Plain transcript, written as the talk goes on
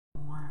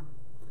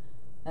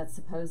that's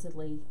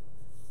supposedly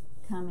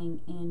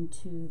coming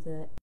into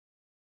the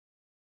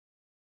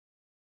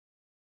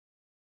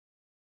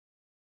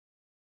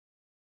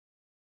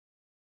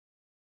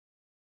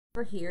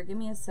over here. Give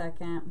me a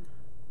second.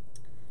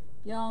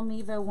 Y'all,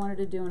 Mevo wanted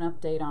to do an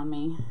update on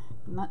me.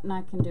 Nothing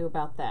I can do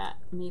about that.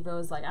 Mevo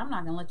is like, I'm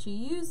not going to let you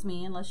use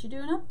me unless you do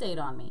an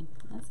update on me.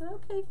 I said,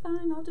 okay,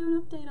 fine, I'll do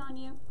an update on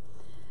you.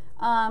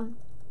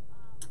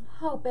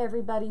 Hope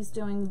everybody's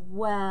doing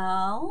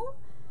well.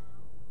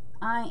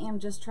 I am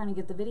just trying to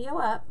get the video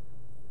up.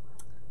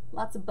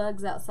 Lots of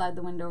bugs outside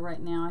the window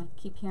right now.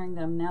 I keep hearing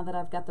them now that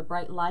I've got the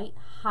bright light.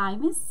 Hi,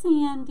 Miss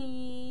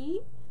Sandy.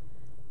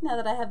 Now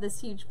that I have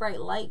this huge bright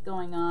light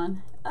going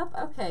on. Up,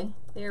 okay,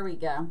 there we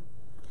go.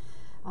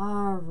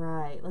 All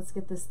right, let's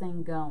get this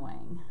thing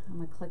going. I'm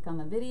gonna click on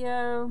the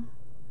video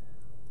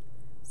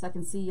so I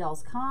can see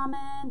y'all's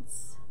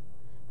comments.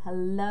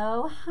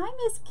 Hello, hi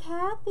Miss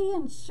Kathy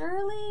and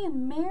Shirley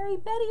and Mary,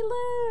 Betty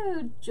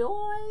Lou,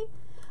 Joy.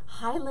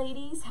 Hi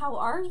ladies, how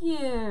are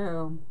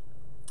you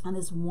on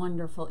this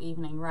wonderful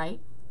evening, right?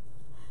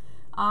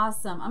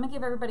 Awesome. I'm gonna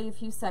give everybody a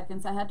few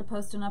seconds. I had to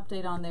post an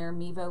update on there.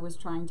 Mevo was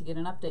trying to get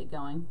an update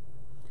going.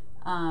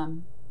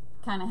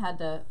 Kind of had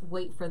to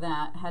wait for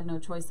that. Had no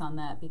choice on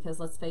that because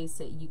let's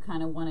face it, you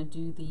kind of want to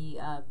do the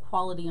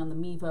quality on the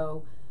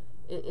Mevo.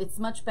 It's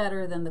much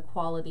better than the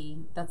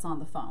quality that's on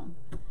the phone.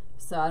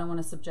 So I don't want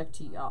to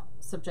subject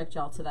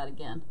y'all to that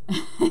again.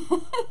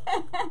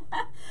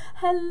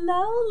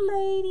 Hello,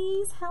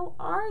 ladies. How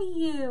are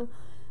you?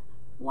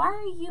 Why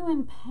are you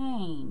in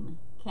pain,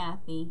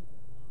 Kathy?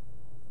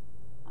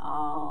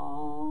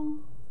 Oh,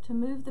 to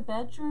move the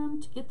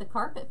bedroom, to get the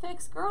carpet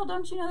fixed? Girl,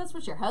 don't you know that's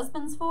what your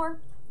husband's for?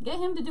 Get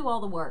him to do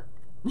all the work.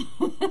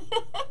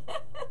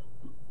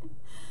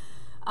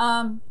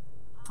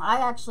 I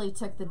actually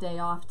took the day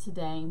off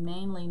today,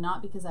 mainly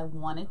not because I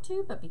wanted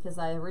to, but because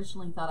I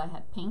originally thought I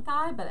had pink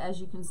eye. But as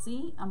you can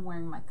see, I'm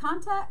wearing my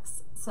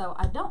contacts, so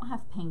I don't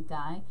have pink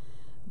eye.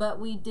 But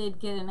we did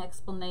get an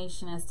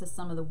explanation as to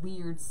some of the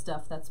weird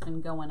stuff that's been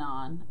going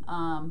on.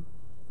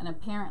 And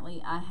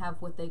apparently I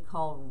have what they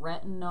call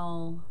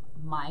retinal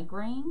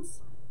migraines.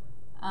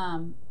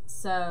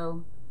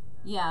 So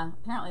yeah,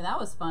 apparently that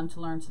was fun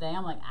to learn today.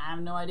 I'm like, I have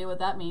no idea what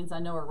that means. I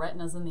know a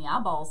retina's in the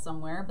eyeball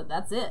somewhere, but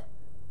that's it,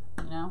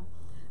 you know.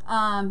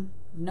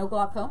 No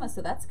glaucoma,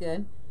 so that's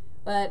good.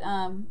 But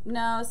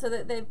no, so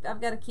that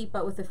I've got to keep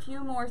up with a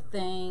few more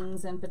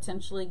things and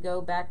potentially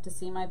go back to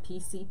see my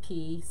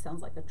PCP.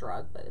 Sounds like a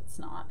drug, but it's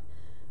not.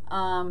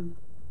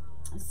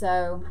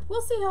 So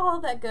we'll see how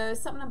all that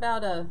goes. Something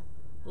about a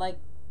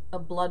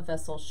blood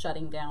vessel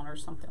shutting down or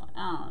something.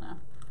 I don't know.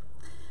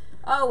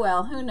 Oh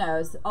well, who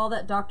knows? All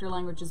that doctor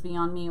language is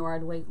beyond me, or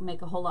I'd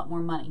make a whole lot more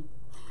money.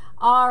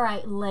 All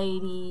right,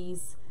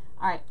 ladies.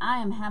 All right, I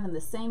am having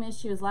the same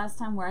issue as last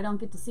time where I don't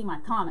get to see my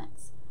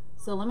comments.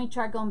 So let me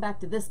try going back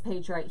to this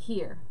page right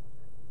here.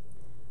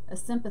 A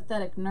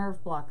sympathetic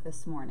nerve block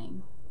this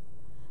morning.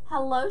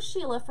 Hello,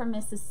 Sheila from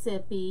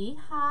Mississippi.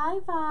 Hi,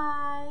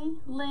 Vi.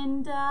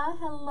 Linda.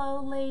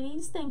 Hello,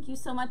 ladies. Thank you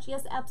so much.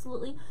 Yes,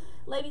 absolutely.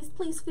 Ladies,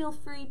 please feel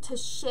free to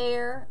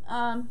share.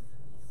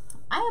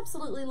 I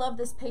absolutely love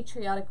this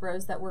Patriotic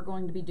rose that we're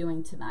going to be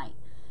doing tonight.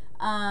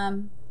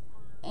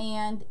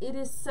 And it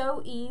is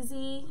so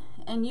easy,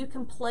 and you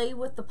can play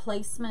with the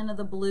placement of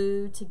the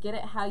blue to get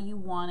it how you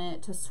want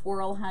it, to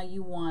swirl how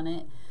you want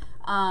it,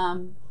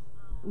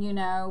 you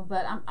know,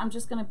 but I'm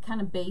just going to kind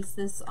of base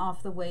this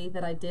off the way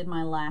that I did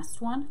my last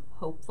one,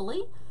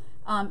 hopefully.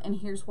 And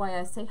here's why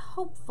I say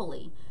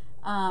hopefully.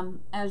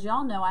 As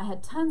y'all know, I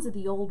had tons of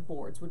the old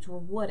boards, which were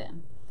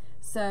wooden.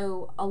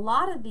 So a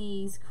lot of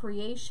these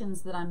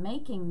creations that I'm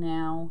making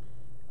now,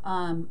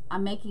 I'm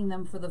making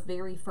them for the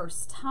very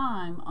first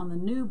time on the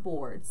new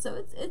board.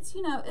 So it's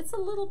you know, it's a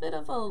little bit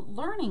of a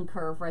learning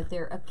curve right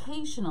there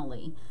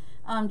occasionally,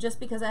 just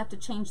because I have to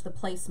change the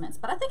placements.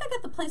 But I think I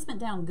got the placement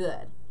down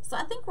good. So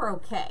I think we're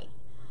okay.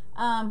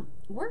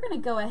 We're going to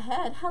go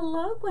ahead.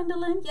 Hello,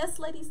 Gwendolyn. Yes,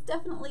 ladies,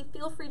 definitely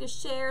feel free to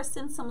share.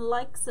 Send some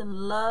likes and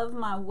love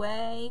my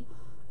way.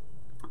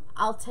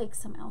 I'll take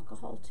some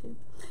alcohol too.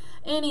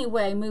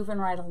 Anyway, moving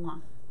right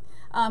along.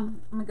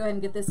 I'm going to go ahead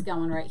and get this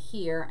going right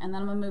here, and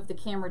then I'm going to move the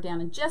camera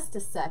down in just a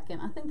second.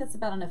 I think that's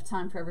about enough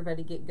time for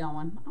everybody to get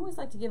going. I always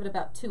like to give it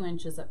about 2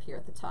 inches up here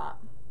at the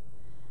top.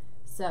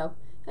 So,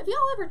 have y'all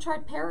ever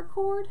tried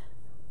paracord?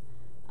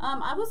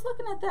 I was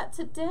looking at that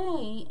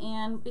today,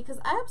 and because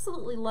I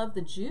absolutely love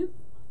the jute,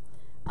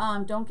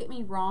 don't get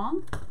me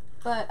wrong,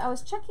 but I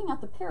was checking out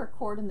the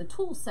paracord in the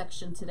tools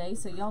section today,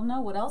 so y'all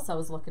know what else I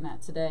was looking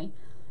at today.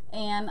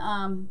 And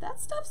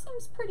that stuff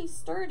seems pretty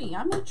sturdy.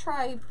 I'm going to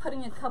try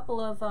putting a couple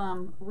of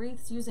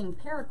wreaths using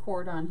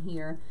paracord on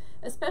here,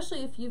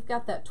 especially if you've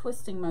got that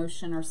twisting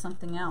motion or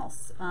something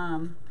else.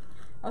 I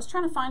was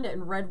trying to find it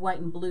in red, white,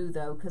 and blue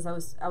though, because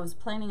I was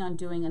planning on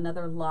doing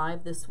another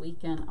live this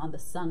weekend on the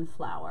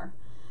sunflower.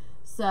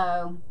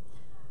 So,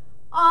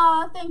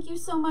 thank you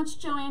so much,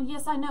 Joanne.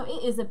 Yes, I know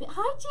it is a bit.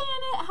 Hi,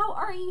 Janet. How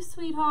are you,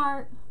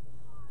 sweetheart?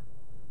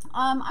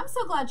 I'm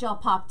so glad y'all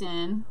popped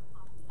in.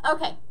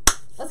 Okay.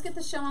 let's get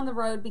the show on the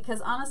road, because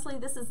honestly,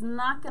 this is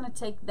not going to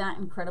take that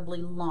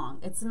incredibly long.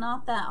 It's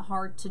not that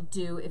hard to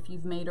do if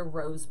you've made a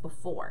rose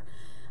before.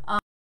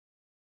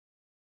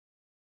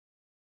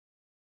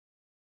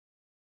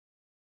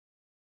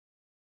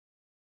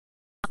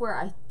 Where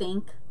I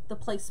think the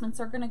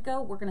placements are going to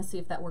go. We're going to see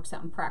if that works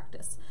out in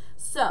practice.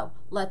 So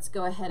let's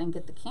go ahead and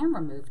get the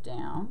camera moved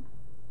down.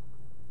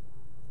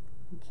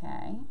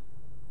 Okay.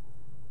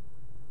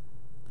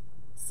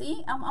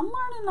 See, I'm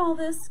learning all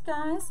this,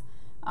 guys.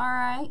 All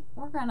right,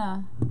 we're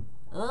gonna,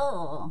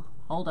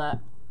 hold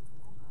up.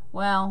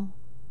 Well,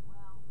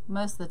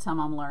 most of the time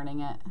I'm learning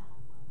it.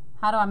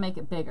 How do I make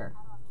it bigger?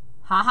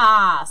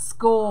 Haha,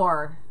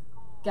 score.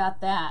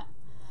 Got that.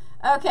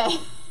 Okay.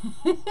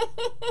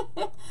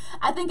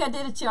 I think I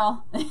did it,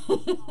 y'all.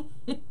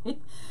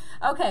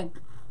 Okay,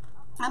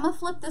 I'm gonna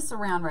flip this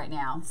around right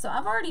now. So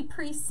I've already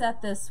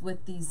preset this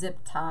with the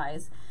zip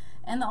ties.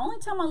 And the only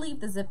time I leave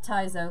the zip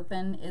ties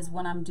open is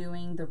when I'm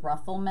doing the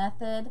ruffle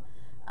method.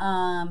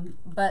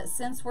 But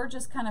since we're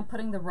just kind of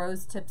putting the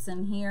rose tips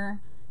in here,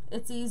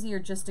 it's easier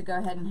just to go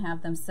ahead and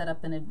have them set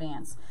up in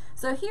advance.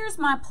 So here's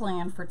my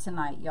plan for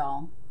tonight,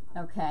 y'all.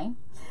 Okay.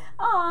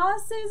 Aw,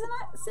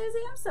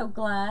 Susie, I'm so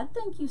glad.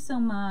 Thank you so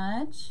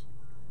much.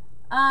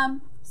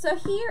 So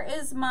here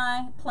is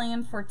my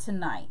plan for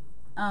tonight.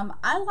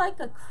 I like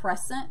a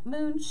crescent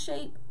moon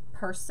shape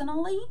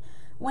personally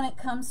when it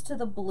comes to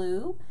the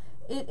blue.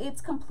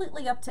 It's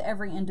completely up to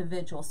every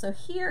individual. So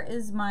here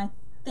is my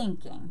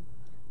thinking.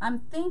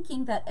 I'm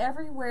thinking that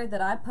everywhere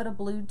that I put a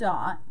blue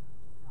dot,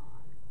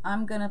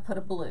 I'm going to put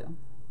a blue.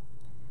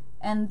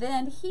 And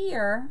then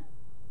here,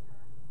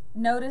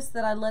 notice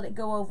that I let it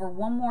go over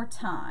one more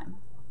time,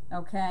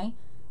 okay?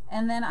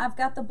 And then I've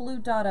got the blue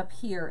dot up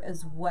here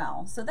as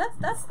well. So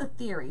that's the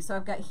theory. So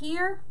I've got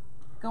here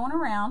going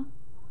around.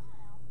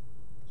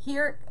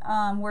 Here,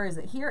 where is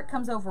it? Here it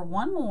comes over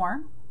one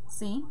more,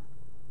 see?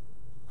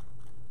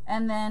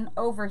 And then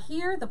over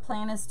here, the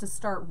plan is to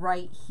start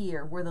right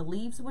here where the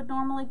leaves would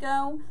normally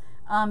go,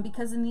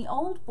 because in the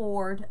old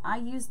board, I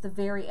used the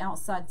very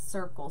outside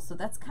circle. So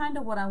that's kind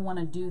of what I want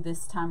to do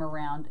this time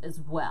around as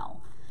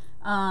well.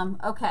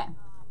 Okay,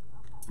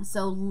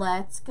 so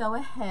let's go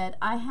ahead.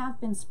 I have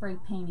been spray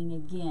painting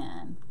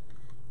again.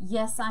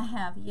 Yes, I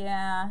have.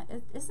 Yeah,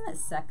 isn't it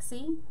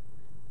sexy?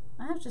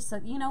 I have just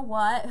said, you know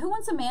what? Who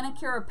wants a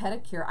manicure or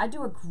pedicure? I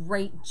do a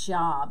great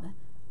job.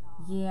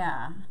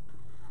 Yeah.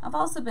 I've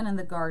also been in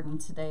the garden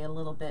today a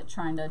little bit,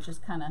 trying to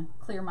just kind of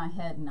clear my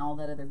head and all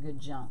that other good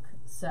junk.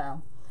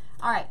 So,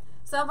 all right.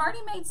 So I've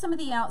already made some of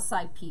the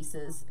outside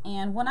pieces,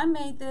 and when I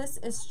made this,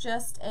 it's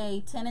just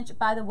a 10-inch.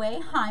 By the way,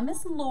 hi,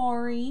 Miss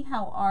Lori.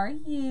 How are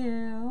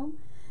you?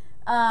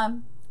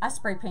 I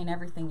spray paint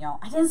everything, y'all.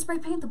 I didn't spray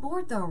paint the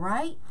board though,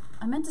 right?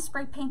 I meant to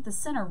spray paint the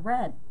center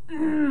red.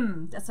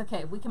 That's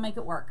okay. We can make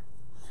it work.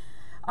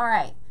 All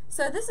right.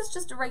 So this is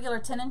just a regular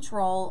 10-inch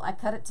roll. I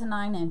cut it to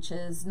 9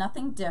 inches.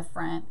 Nothing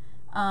different.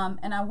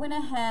 And I went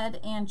ahead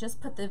and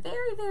just put the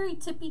very, very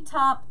tippy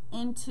top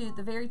into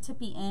the very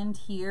tippy end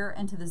here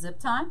into the zip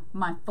tie,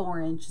 my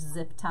 4-inch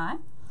zip tie.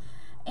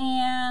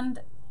 And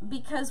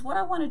because what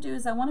I want to do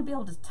is I want to be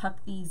able to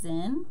tuck these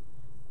in,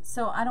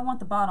 so I don't want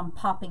the bottom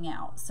popping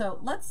out. So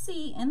let's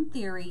see in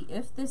theory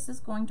if this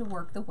is going to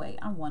work the way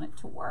I want it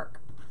to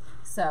work.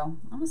 So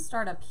I'm going to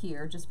start up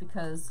here just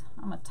because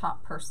I'm a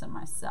top person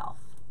myself.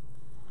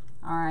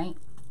 All right.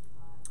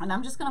 And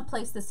I'm just going to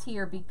place this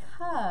here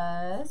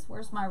because,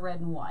 where's my red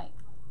and white?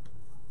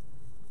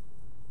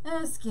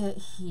 Let's get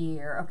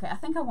here. Okay, I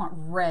think I want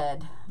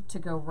red to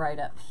go right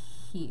up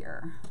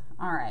here.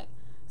 All right,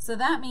 so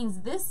that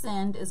means this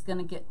end is going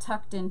to get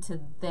tucked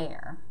into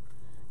there.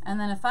 And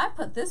then if I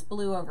put this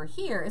blue over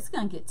here, it's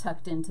going to get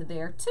tucked into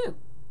there too.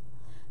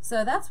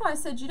 So that's why I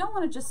said you don't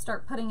want to just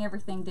start putting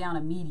everything down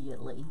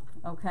immediately,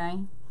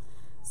 okay?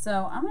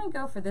 So I'm going to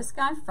go for this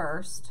guy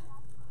first.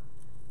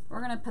 We're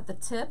going to put the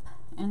tip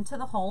into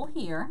the hole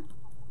here.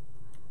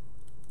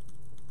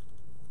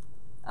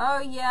 Oh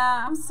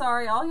yeah, I'm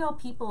sorry, all y'all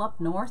people up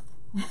north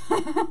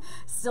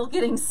still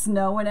getting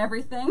snow and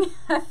everything.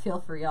 I feel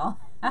for y'all.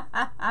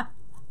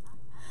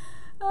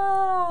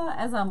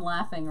 As I'm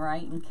laughing,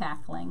 right, and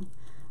cackling.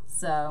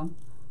 So,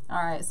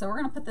 all right, so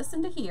we're going to put this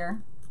into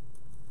here.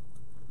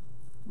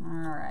 All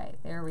right,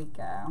 there we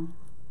go.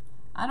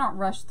 I don't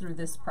rush through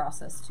this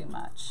process too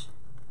much.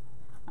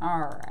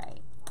 All right,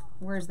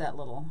 where's that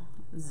little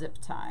zip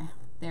tie?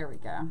 There we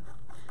go.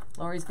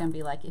 Lori's going to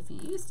be like, if you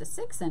used a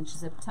 6-inch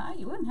zip tie,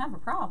 you wouldn't have a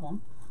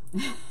problem.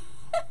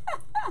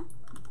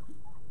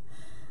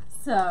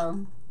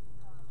 So,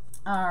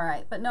 all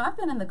right. But no, I've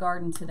been in the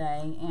garden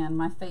today, and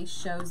my face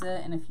shows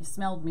it, and if you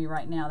smelled me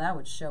right now, that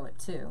would show it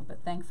too.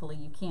 But thankfully,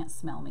 you can't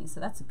smell me, so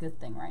that's a good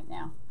thing right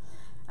now.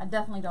 I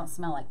definitely don't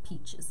smell like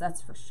peaches,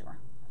 that's for sure.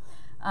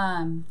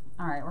 All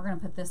right, we're going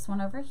to put this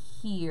one over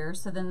here.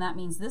 So then that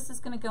means this is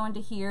going to go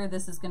into here,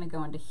 this is going to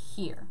go into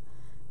here.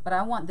 But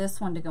I want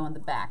this one to go in the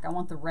back. I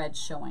want the red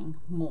showing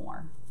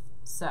more.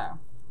 So,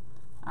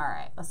 all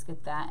right, let's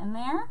get that in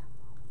there.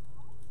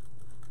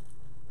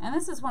 And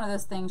this is one of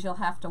those things you'll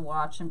have to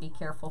watch and be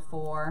careful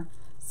for.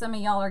 Some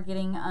of y'all are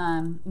getting,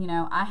 you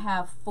know, I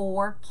have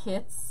 4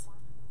 kits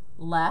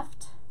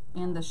left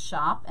in the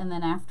shop, and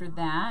then after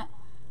that,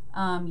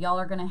 y'all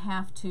are going to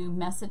have to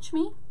message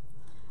me,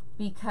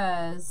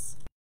 because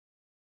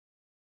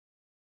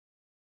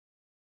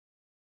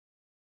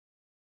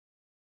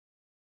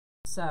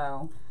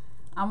so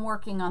I'm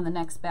working on the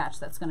next batch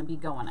that's going to be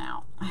going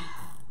out.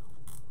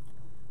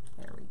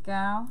 There we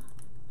go.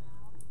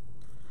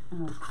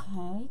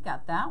 Okay,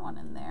 got that one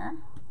in there.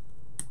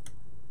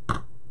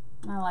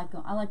 I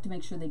like to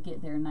make sure they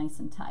get there nice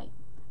and tight.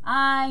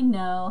 I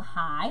know.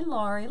 Hi,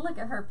 Lori. Look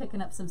at her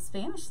picking up some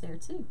Spanish there,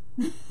 too.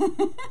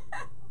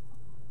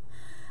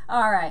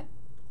 All right.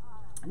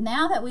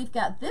 Now that we've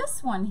got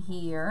this one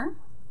here,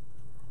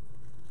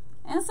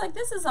 and it's like,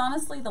 this is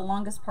honestly the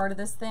longest part of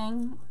this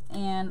thing,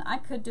 and I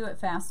could do it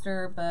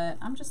faster, but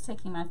I'm just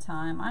taking my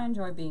time. I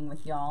enjoy being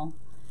with y'all.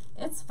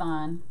 It's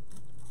fun.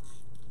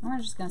 We're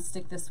just going to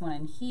stick this one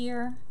in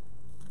here.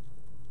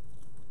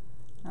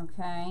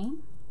 Okay.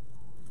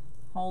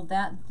 Hold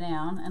that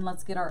down, and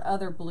let's get our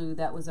other blue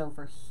that was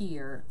over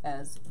here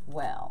as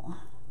well.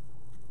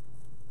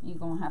 You're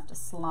going to have to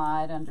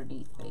slide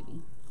underneath,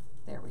 baby.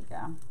 There we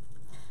go.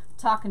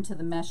 Talking to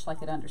the mesh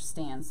like it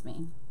understands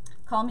me.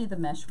 Call me the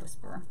mesh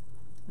whisperer.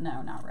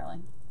 No, not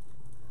really.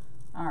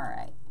 All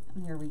right,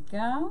 here we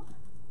go.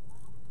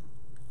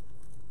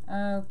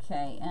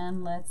 Okay,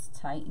 and let's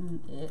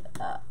tighten it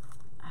up.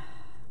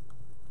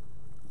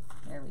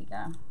 There we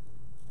go.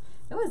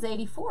 It was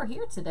 84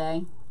 here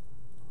today.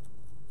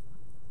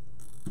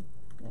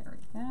 There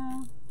we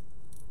go.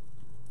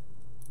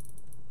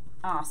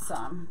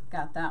 Awesome.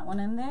 Got that one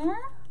in there.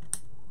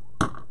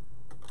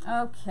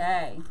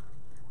 Okay.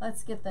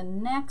 Let's get the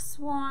next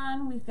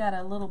one. We've got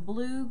a little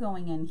blue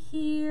going in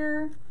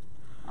here.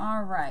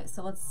 All right,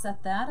 so let's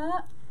set that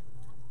up.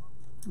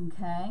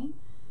 Okay.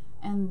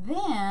 And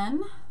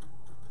then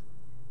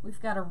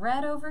we've got a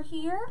red over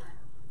here.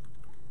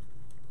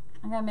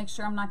 I gotta make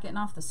sure I'm not getting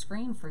off the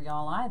screen for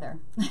y'all either.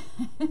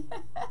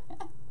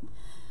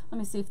 Let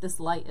me see if this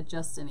light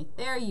adjusts any.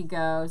 There you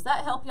go. Does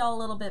that help y'all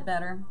a little bit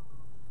better?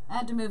 I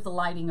had to move the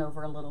lighting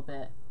over a little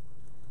bit.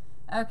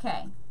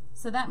 Okay,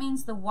 so that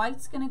means the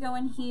white's going to go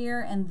in here,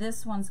 and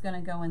this one's going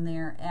to go in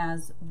there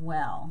as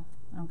well.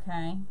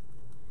 Okay,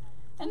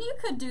 and you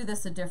could do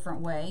this a different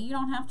way. You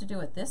don't have to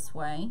do it this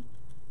way.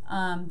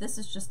 This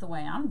is just the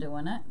way I'm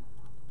doing it.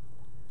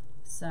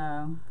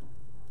 So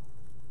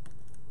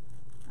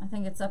I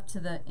think it's up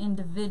to the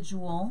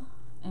individual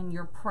and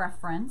your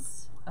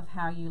preference of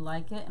how you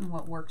like it and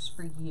what works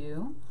for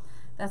you.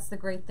 That's the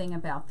great thing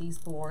about these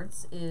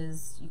boards,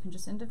 is you can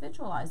just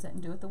individualize it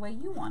and do it the way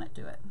you want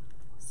to do it.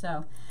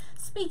 So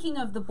speaking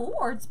of the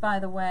boards, by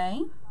the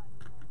way,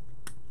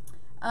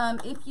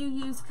 if you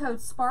use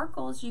code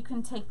SPARKLES, you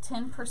can take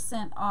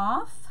 10%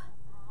 off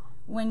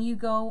when you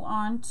go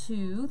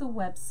onto the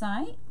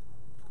website.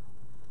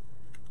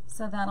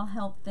 So that'll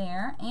help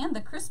there. And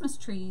the Christmas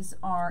trees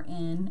are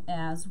in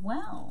as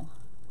well.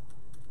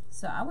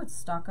 So I would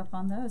stock up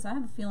on those. I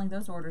have a feeling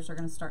those orders are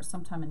going to start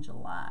sometime in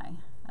July.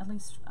 At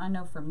least I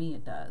know for me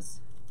it does.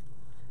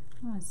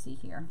 Let's see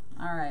here.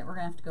 All right, we're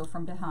going to have to go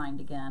from behind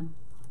again.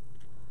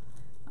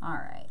 All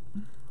right.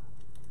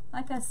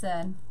 Like I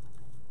said,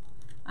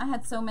 I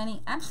had so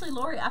many. Actually,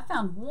 Lori, I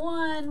found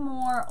one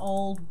more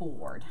old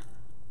board.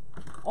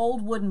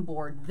 Old wooden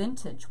board,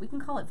 vintage. We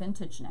can call it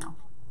vintage now.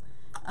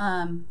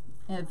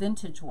 A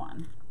vintage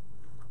one.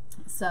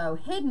 So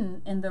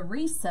hidden in the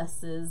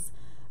recesses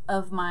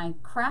of my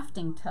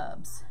crafting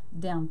tubs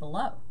down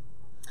below.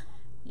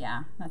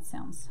 Yeah, that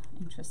sounds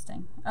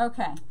interesting.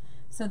 Okay,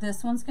 so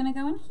this one's going to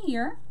go in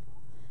here,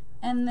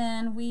 and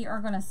then we are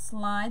going to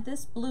slide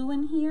this blue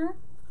in here,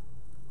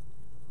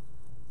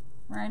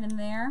 right in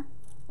there.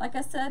 Like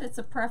I said, it's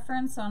a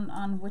preference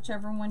on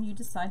whichever one you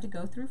decide to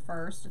go through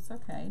first. It's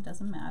okay, it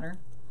doesn't matter.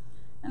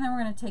 And then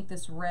we're going to take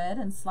this red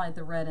and slide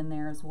the red in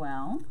there as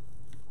well.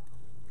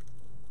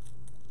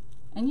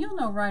 And you'll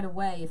know right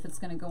away if it's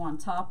going to go on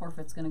top or if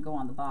it's going to go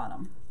on the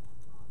bottom.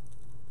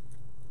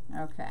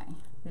 Okay,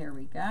 there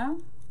we go.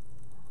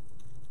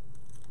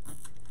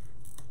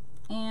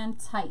 And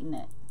tighten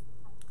it.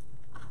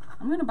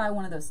 I'm going to buy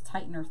one of those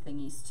tightener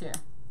thingies too.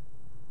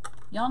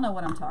 Y'all know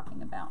what I'm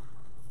talking about.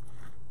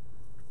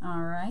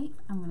 All right,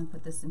 I'm going to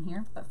put this in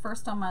here. But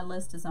first on my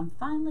list is I'm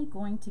finally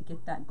going to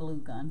get that glue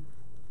gun.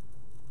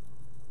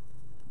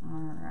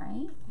 All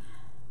right.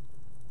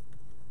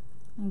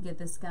 And get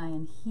this guy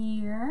in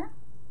here.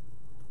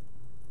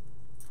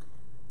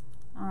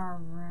 All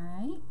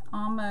right,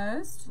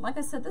 almost. Like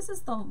I said, this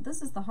is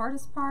the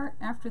hardest part.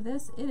 After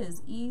this, it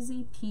is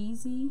easy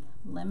peasy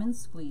lemon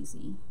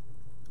squeezy.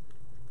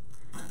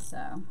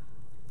 So,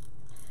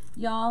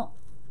 y'all,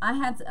 I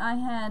had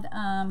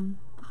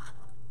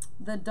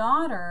the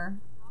daughter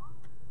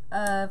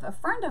of a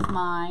friend of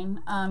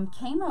mine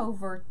came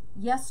over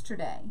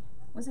yesterday.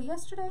 Was it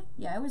yesterday?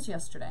 Yeah, it was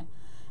yesterday.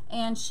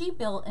 And she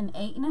built an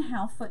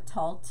 8.5 foot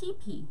tall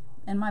teepee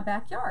in my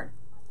backyard.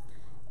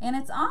 And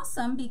it's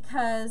awesome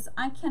because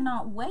I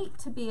cannot wait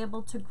to be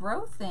able to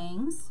grow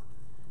things.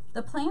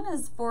 The plan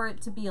is for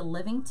it to be a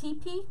living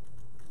teepee,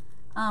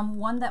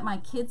 one that my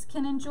kids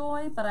can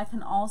enjoy, but I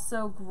can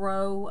also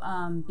grow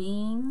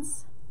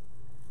beans.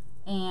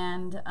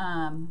 And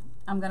I'm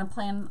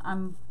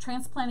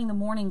transplanting the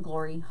morning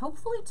glory,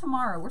 hopefully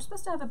tomorrow. We're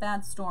supposed to have a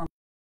bad storm.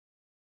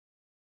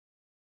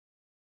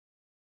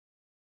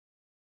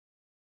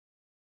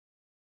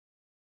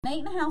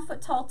 An 8.5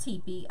 foot tall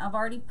teepee. I've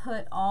already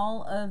put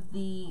all of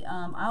the,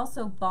 I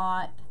also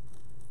bought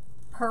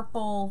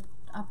purple,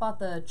 I bought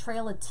the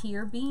Trail of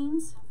Tear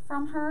beans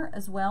from her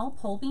as well,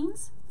 pole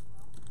beans.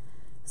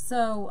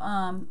 So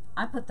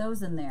I put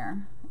those in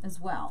there as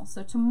well.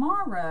 So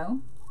tomorrow,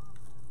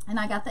 and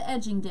I got the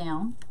edging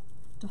down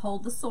to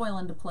hold the soil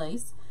into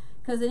place,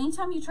 because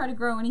anytime you try to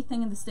grow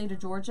anything in the state of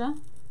Georgia,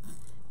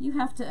 you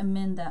have to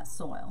amend that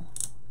soil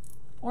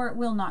or it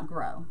will not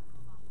grow.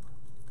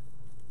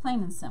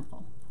 Plain and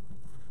simple.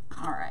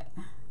 All right,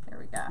 there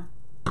we go.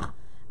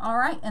 All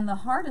right, and the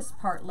hardest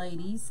part,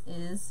 ladies,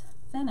 is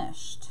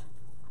finished.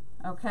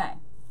 Okay.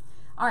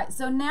 All right,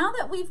 so now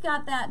that we've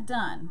got that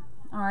done,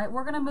 all right,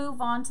 we're going to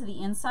move on to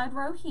the inside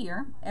row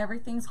here.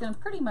 Everything's going to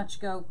pretty much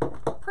go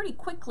pretty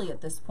quickly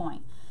at this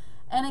point.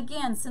 And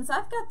again, since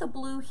I've got the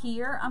blue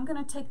here, I'm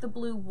going to take the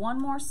blue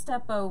one more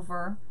step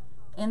over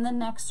in the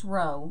next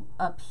row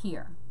up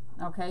here.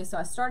 Okay, so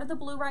I started the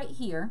blue right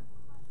here.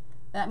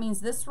 That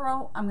means this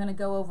row I'm going to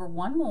go over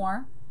one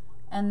more,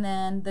 and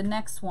then the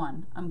next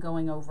one I'm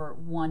going over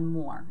one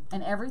more.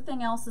 And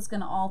everything else is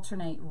going to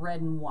alternate red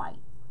and white.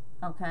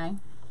 Okay?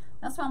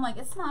 That's why I'm like,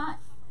 it's not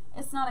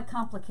a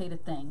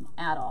complicated thing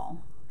at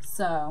all.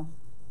 So,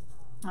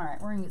 all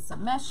right, we're going to get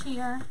some mesh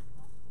here.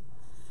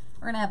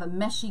 We're going to have a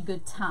meshy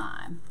good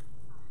time.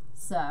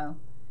 So,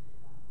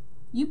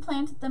 you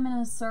planted them in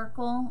a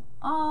circle.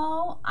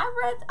 Oh,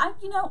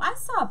 I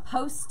saw a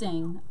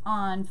posting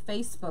on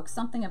Facebook,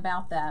 something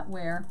about that,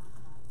 where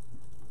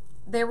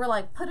they were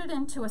like, put it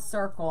into a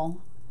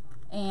circle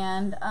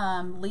and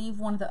leave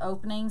one of the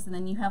openings, and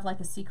then you have like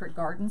a secret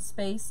garden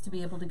space to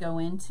be able to go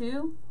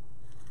into.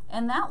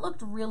 And that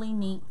looked really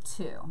neat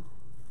too.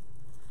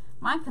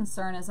 My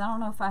concern is I don't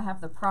know if I have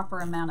the proper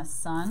amount of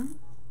sun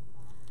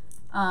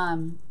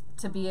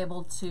to be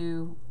able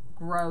to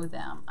grow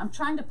them. I'm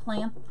trying to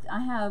plant, I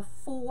have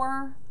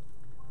 4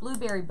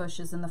 blueberry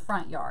bushes in the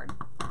front yard.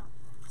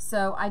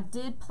 So I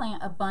did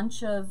plant a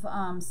bunch of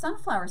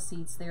sunflower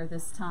seeds there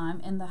this time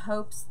in the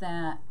hopes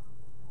that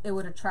it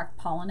would attract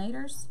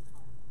pollinators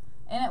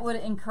and it would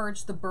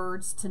encourage the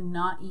birds to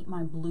not eat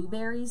my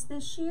blueberries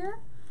this year.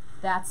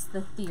 That's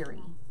the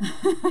theory.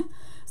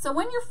 So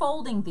when you're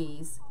folding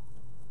these,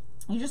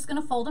 you're just going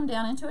to fold them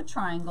down into a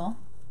triangle.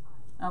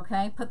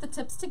 Okay, put the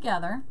tips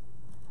together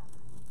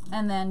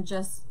and then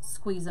just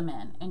squeeze them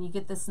in, and you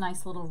get this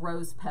nice little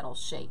rose petal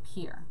shape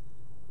here.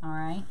 All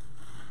right,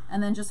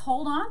 and then just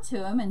hold on to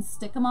them and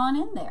stick them on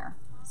in there.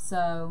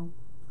 So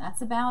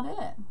that's about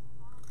it.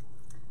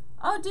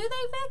 Oh, do they,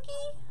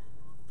 Vicky?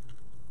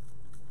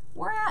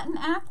 We're at in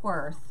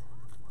Ackworth.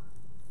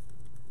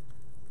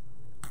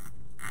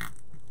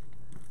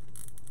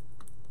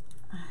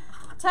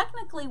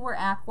 Technically we're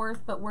Ackworth,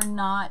 but we're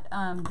not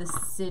the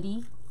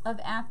city of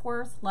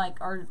Ackworth. Like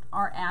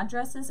our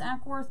address is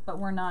Ackworth, but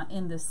we're not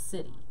in the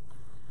city.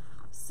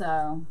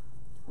 So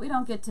we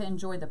don't get to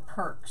enjoy the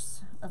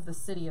perks of the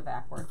city of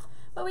Ackworth.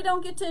 But we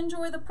don't get to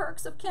enjoy the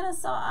perks of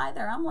Kennesaw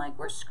either. I'm like,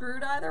 we're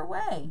screwed either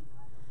way.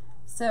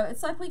 So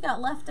it's like we got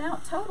left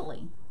out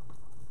totally.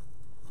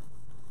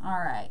 All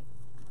right,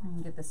 I'm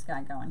gonna get this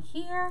guy going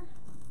here.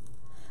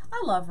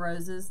 I love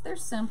roses. They're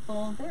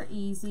simple, they're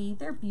easy,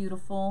 they're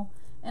beautiful.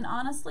 And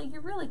honestly, you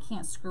really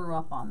can't screw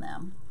up on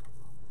them.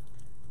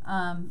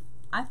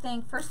 I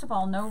think, first of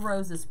all, no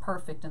rose is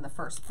perfect in the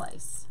first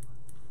place.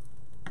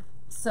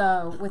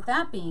 So with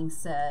that being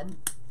said,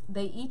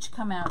 they each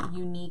come out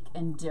unique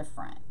and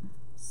different.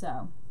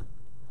 So,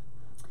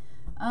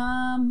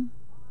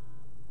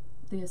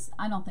 this,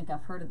 I don't think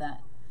I've heard of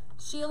that.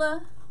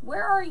 Sheila,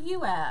 where are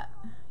you at?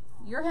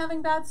 You're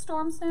having bad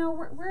storms now?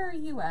 Where are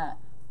you at?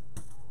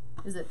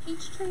 Is it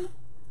Peachtree?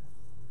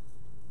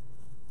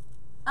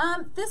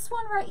 This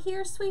one right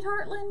here,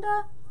 sweetheart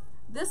Linda,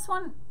 this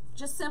one,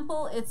 just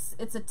simple, it's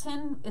a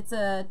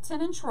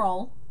 10-inch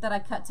roll that I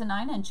cut to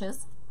 9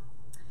 inches,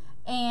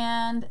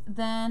 and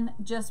then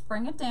just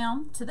bring it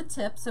down to the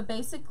tip. So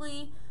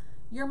basically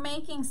you're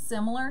making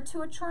similar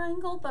to a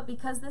triangle, but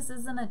because this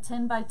isn't a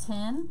 10 by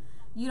 10,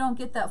 you don't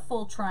get that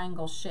full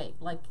triangle shape.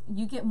 Like,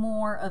 you get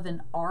more of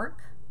an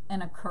arc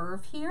and a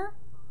curve here,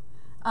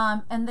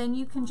 and then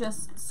you can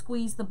just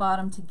squeeze the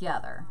bottom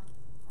together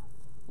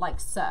like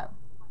so.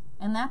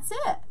 And that's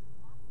it.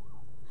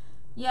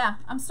 Yeah,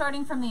 I'm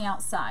starting from the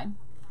outside.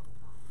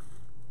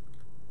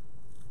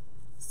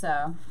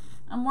 So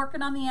I'm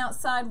working on the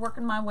outside,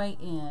 working my way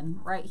in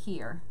right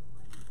here.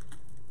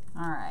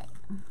 All right.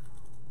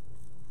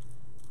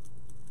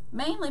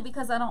 Mainly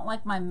because I don't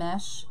like my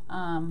mesh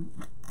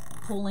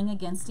pulling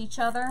against each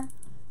other.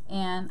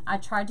 And I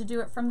tried to do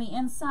it from the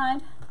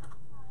inside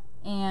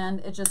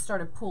and it just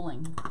started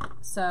pulling.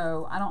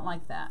 So I don't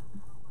like that.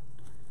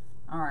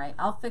 All right,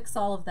 I'll fix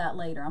all of that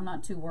later. I'm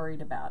not too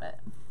worried about it.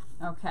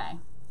 Okay,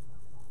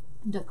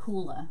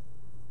 Dakula.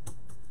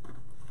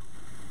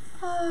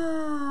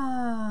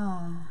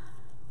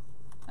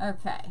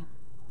 Okay,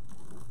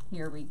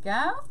 here we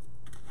go.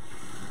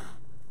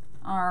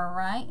 All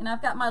right, and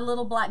I've got my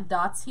little black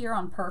dots here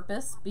on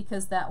purpose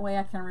because that way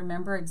I can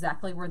remember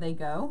exactly where they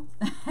go.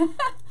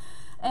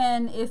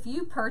 And if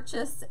you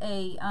purchase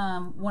a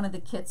one of the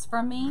kits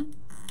from me,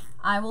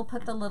 I will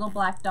put the little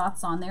black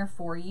dots on there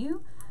for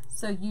you,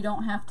 so you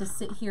don't have to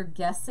sit here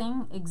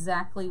guessing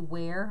exactly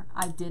where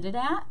I did it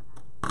at.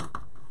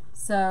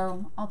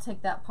 So I'll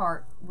take that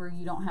part where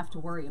you don't have to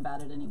worry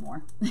about it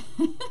anymore.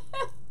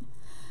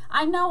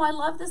 I know, I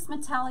love this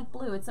metallic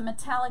blue. It's a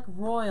metallic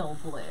royal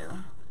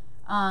blue.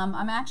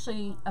 I'm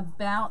actually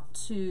about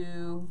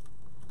to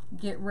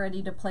get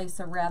ready to place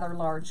a rather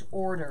large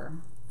order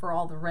for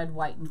all the red,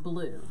 white, and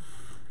blue.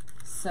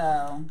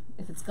 So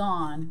if it's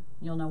gone,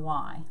 you'll know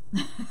why.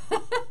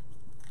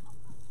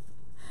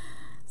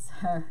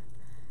 So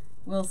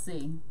we'll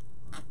see.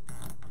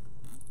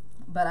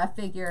 But I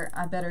figure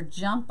I better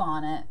jump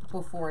on it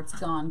before it's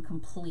gone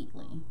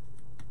completely.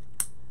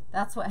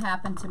 That's what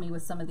happened to me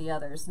with some of the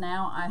others.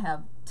 Now I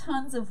have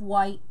tons of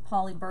white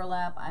poly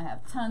burlap. I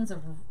have tons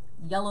of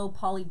yellow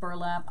poly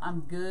burlap.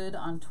 I'm good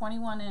on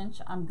 21 inch.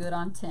 I'm good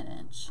on 10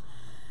 inch.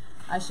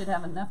 I should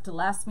have enough to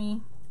last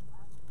me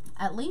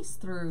at least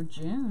through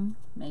June,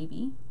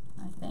 maybe.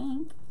 I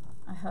think.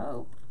 I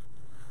hope.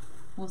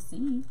 We'll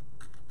see.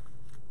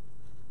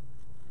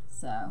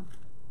 So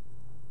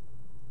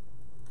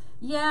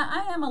yeah,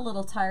 I am a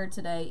little tired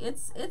today.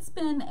 It's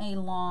been a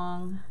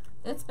long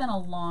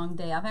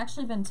day. I've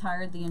actually been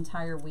tired the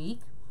entire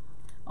week.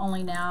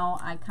 Only now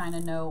I kind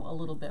of know a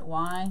little bit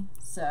why.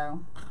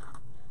 So,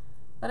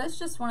 but it's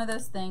just one of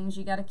those things.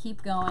 You got to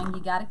keep going. You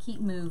got to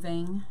keep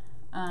moving.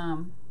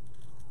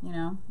 You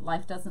know,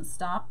 life doesn't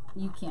stop.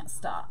 You can't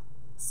stop.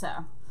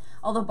 So,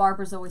 although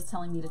Barbara's always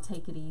telling me to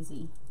take it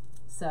easy.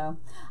 So,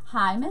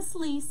 hi, Miss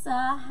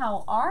Lisa.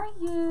 How are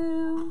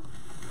you?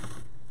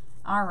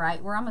 All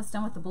right, we're almost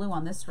done with the blue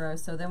on this row,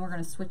 so then we're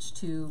going to switch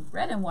to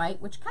red and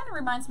white, which kind of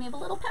reminds me of a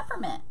little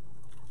peppermint.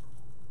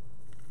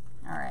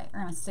 All right, we're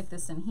going to stick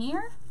this in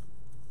here.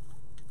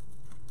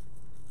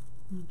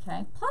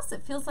 Okay, plus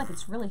it feels like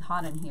it's really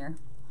hot in here.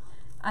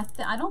 I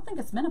don't think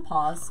it's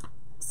menopause,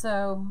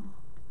 so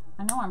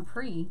I know I'm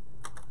pre,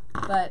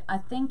 but I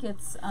think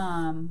it's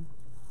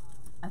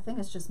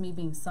just me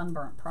being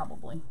sunburnt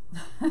probably.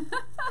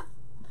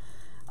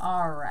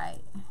 All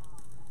right.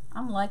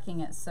 I'm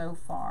liking it so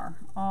far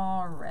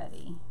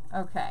already.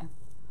 Okay.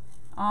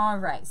 All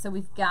right, so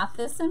we've got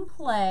this in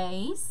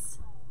place.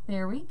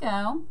 There we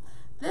go.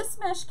 This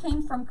mesh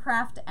came from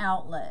Craft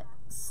Outlet,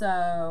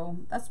 so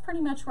that's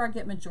pretty much where I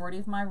get majority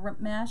of my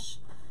mesh.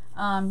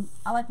 I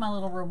like my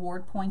little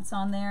reward points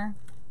on there.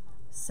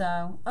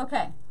 So,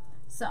 okay.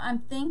 So I'm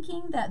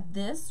thinking that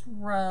this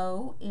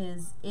row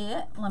is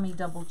it. Let me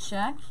double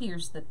check.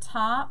 Here's the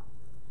top.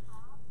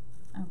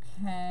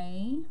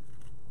 Okay.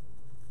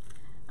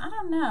 I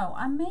don't know.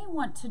 I may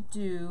want to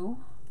do...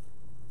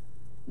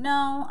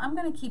 No, I'm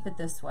going to keep it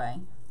this way.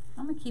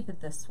 I'm going to keep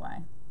it this way.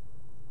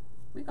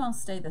 We're going to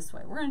stay this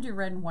way. We're going to do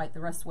red and white the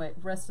rest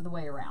of the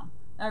way around.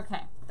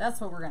 Okay, that's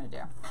what we're going to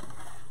do.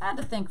 I had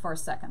to think for a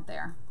second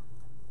there.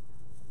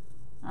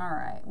 All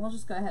right, we'll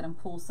just go ahead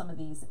and pull some of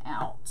these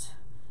out.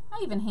 I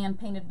even hand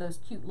painted those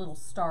cute little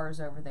stars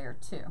over there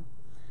too.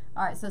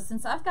 All right, so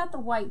since I've got the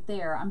white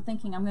there, I'm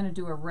thinking I'm going to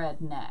do a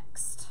red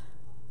next.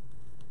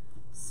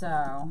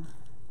 So...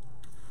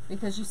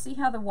 because you see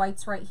how the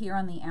white's right here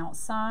on the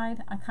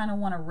outside? I kind of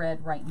want a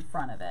red right in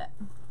front of it.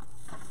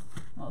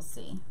 We'll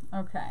see.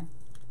 Okay.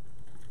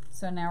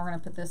 So now we're going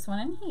to put this one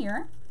in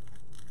here.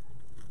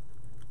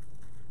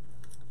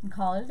 And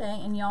call it a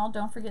day. And y'all,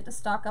 don't forget to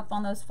stock up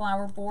on those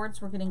flower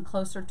boards. We're getting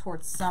closer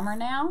towards summer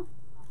now.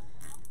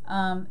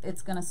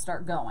 It's going to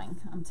start going.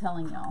 I'm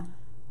telling y'all.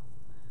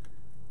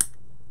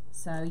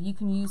 So you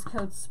can use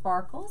code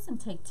SPARKLES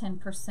and take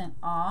 10%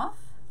 off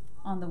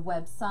on the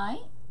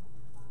website.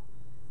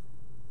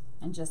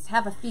 And just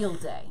have a field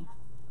day.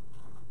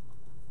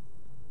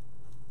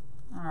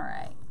 All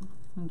right,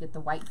 and get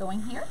the white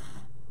going here.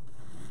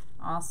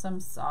 Awesome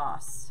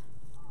sauce.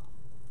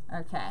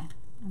 Okay,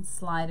 and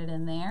slide it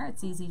in there.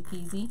 It's easy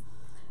peasy.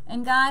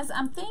 And guys,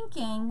 I'm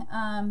thinking,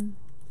 I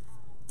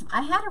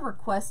had a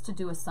request to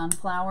do a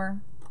sunflower,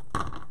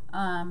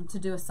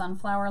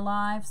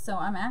 live. So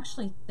I'm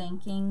actually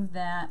thinking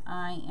that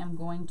I am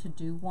going to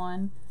do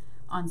one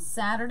on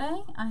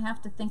Saturday. I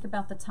have to think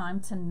about the time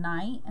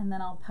tonight, and then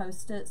I'll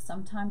post it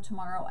sometime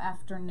tomorrow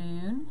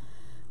afternoon.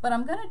 But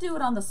I'm going to do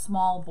it on the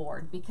small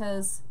board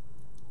because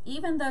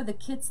even though the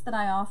kits that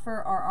I offer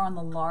are on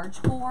the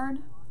large board,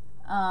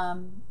 I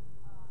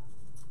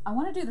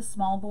want to do the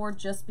small board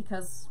just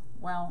because,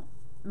 well,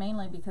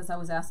 mainly because I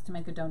was asked to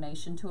make a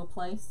donation to a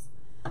place.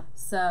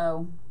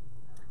 So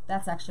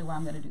that's actually why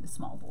I'm going to do the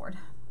small board.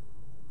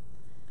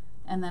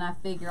 And then I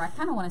figure I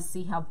kind of want to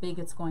see how big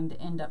it's going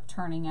to end up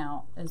turning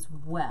out as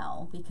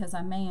well, because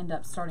I may end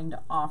up starting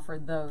to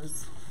offer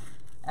those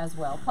as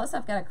well. Plus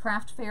I've got a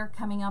craft fair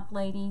coming up,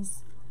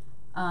 ladies,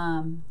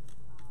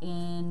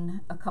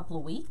 in a couple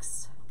of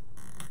weeks.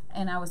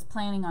 And I was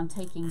planning on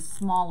taking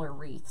smaller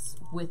wreaths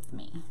with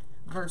me.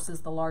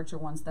 versus the larger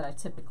ones that I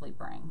typically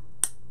bring.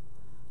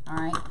 All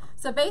right,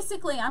 so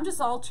basically I'm just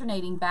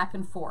alternating back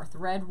and forth,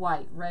 red,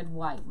 white, red,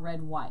 white,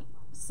 red, white.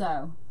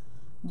 So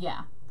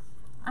yeah,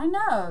 I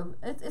know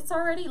it's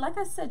already, like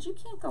I said, you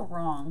can't go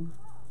wrong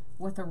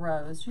with a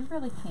rose. You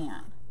really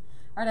can't.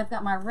 All right, I've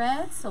got my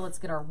red, so let's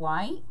get our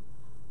white.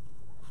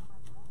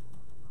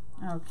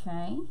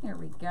 Okay, here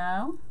we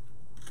go.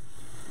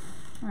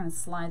 I'm going to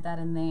slide that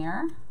in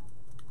there.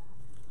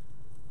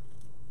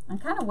 I'm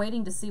kind of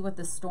waiting to see what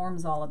this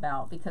storm's all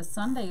about, because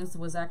Sundays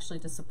was actually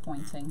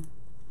disappointing,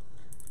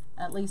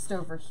 at least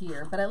over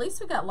here. But at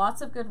least we got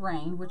lots of good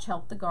rain, which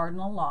helped the garden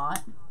a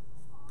lot.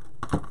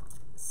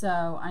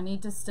 So I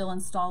need to still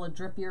install a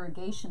drip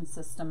irrigation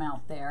system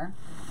out there.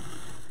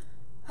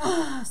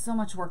 So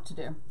much work to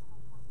do.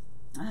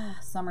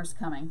 Summer's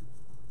coming.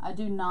 I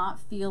do not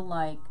feel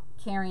like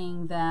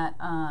carrying that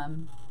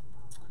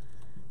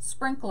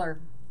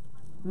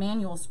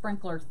manual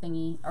sprinkler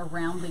thingy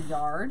around the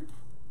yard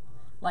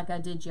like I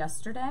did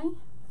yesterday,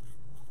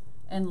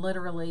 and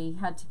literally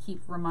had to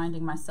keep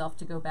reminding myself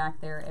to go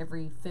back there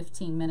every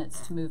 15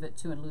 minutes to move it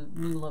to a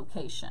new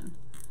location.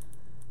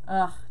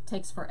 Ugh,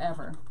 takes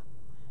forever.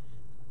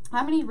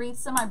 How many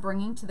wreaths am I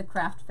bringing to the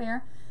craft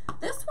fair?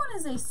 This one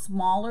is a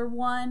smaller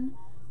one.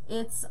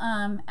 It's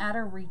at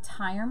a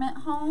retirement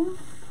home.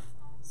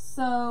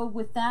 So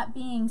with that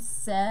being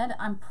said,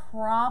 I'm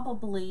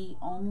probably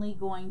only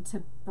going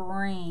to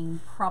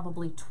bring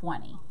probably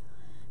 20,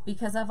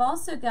 because I've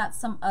also got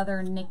some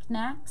other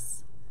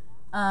knickknacks.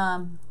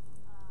 Ties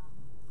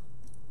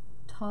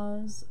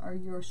are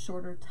your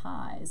shorter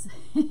ties.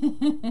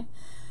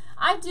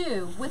 I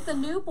do. With the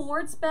new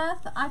boards,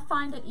 Beth, I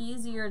find it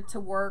easier to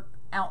work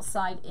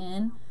outside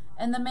in.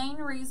 And the main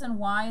reason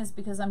why is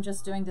because I'm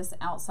just doing this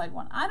outside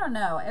one. I don't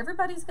know.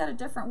 Everybody's got a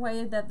different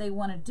way that they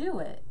want to do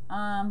it.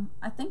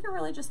 I think it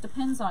really just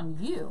depends on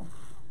you.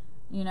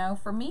 You know,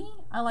 for me,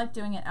 I like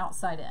doing it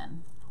outside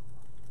in.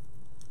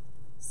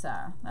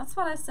 So that's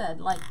what I said.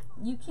 Like,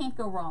 you can't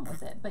go wrong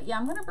with it. But yeah,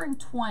 I'm going to bring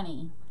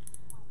 20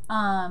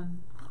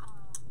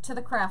 to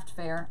the craft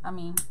fair. I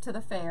mean, to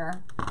the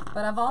fair.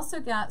 But I've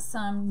also got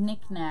some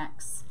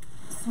knickknacks,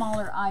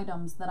 smaller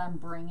items that I'm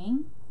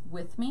bringing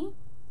with me.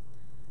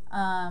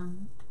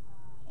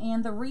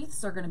 And the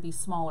wreaths are going to be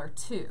smaller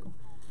too,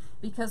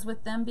 because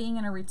with them being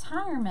in a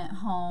retirement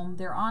home,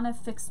 they're on a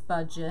fixed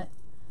budget.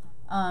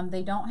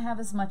 They don't have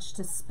as much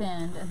to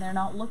spend, and they're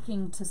not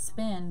looking to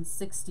spend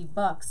 60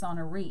 bucks on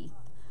a wreath,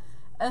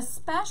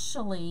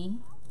 especially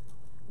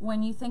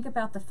when you think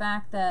about the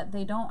fact that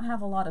they don't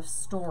have a lot of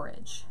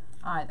storage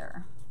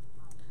either.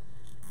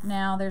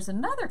 Now, there's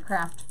another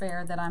craft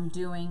fair that I'm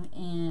doing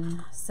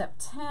in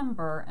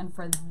September, and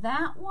for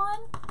that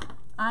one,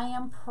 I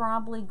am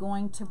probably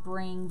going to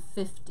bring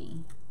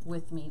 50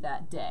 with me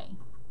that day.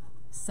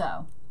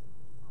 So,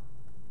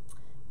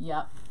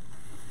 yep.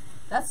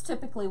 That's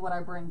typically what I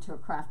bring to a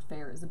craft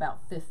fair, is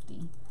about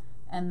 50.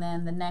 And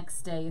then the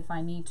next day, if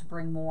I need to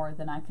bring more,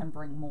 then I can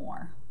bring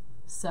more.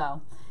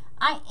 So,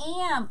 I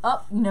am,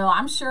 oh, no,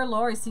 I'm sure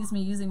Lori sees me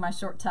using my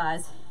short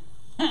ties.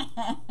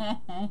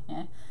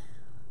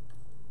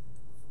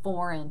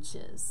 4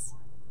 inches.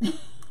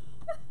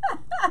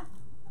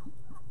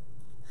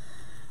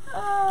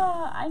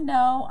 I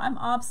know, I'm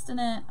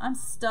obstinate, I'm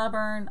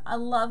stubborn, I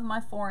love my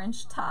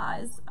 4-inch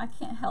ties. I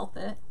can't help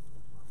it.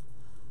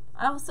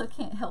 I also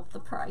can't help the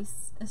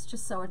price. It's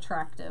just so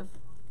attractive.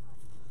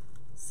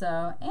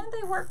 So, and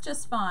they work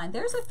just fine.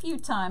 There's a few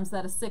times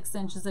that a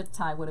 6-inch zip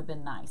tie would have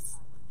been nice.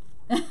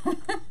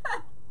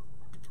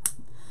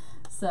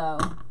 So,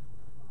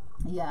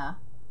 yeah.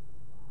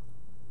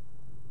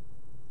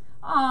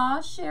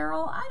 Aw,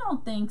 Cheryl, I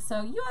don't think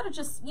so. You ought to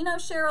just, you know,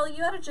 Cheryl,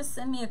 you ought to just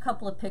send me a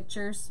couple of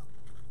pictures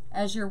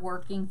as you're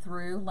working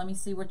through. Let me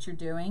see what you're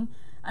doing.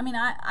 I mean,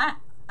 I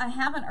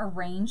haven't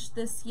arranged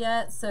this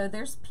yet, so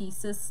there's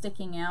pieces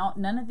sticking out.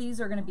 None of these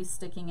are going to be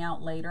sticking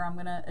out later. I'm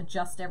going to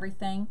adjust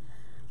everything.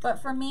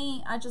 But for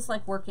me, I just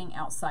like working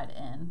outside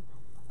in.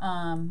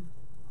 I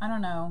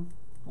don't know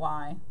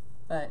why,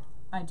 but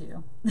I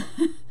do.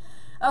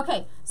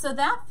 Okay, so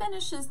that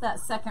finishes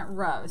that second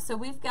row. So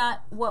we've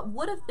got what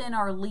would have been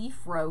our leaf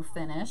row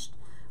finished.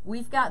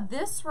 We've got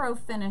this row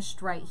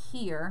finished right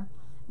here.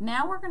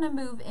 Now we're going to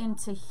move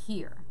into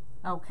here,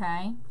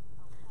 okay?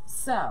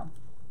 So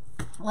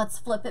let's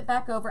flip it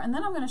back over, and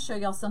then I'm going to show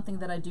y'all something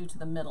that I do to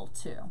the middle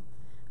too.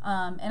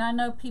 And I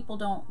know people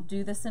don't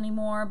do this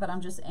anymore, but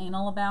I'm just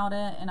anal about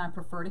it, and I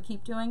prefer to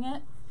keep doing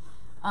it.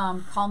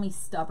 Call me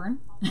stubborn.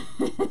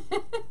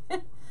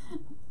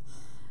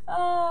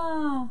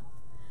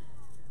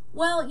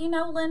 Well, you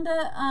know,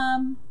 Linda,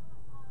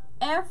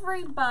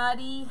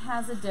 everybody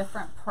has a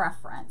different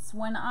preference.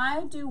 When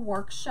I do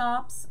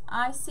workshops,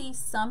 I see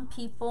some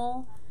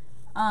people,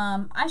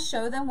 I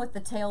show them with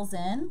the tails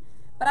in,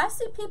 but I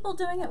see people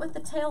doing it with the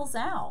tails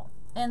out,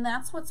 and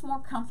that's what's more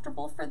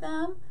comfortable for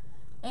them,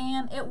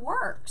 and it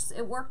works.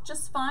 It worked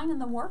just fine in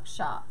the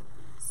workshop.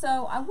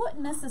 So I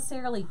wouldn't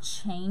necessarily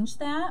change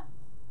that.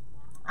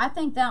 I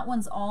think that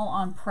one's all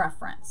on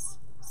preference.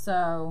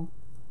 So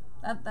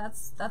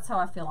that's how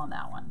I feel on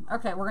that one.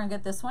 Okay, we're gonna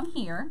get this one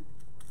here.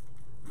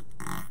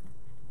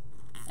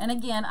 And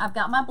again, I've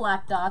got my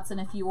black dots, and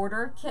if you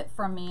order a kit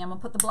from me, I'm going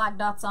to put the black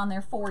dots on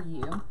there for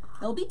you.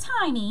 They'll be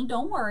tiny,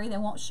 don't worry, they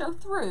won't show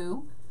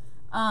through.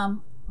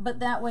 But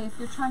that way, if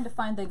you're trying to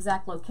find the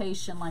exact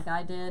location like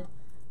I did,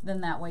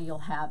 then that way you'll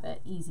have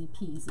it, easy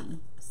peasy.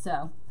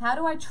 So, how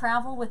do I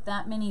travel with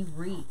that many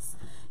wreaths?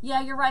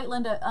 Yeah, you're right,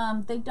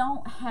 Linda. They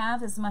don't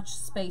have as much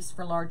space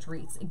for large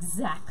wreaths.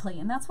 Exactly,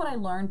 and that's what I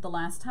learned the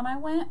last time I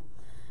went.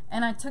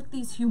 And I took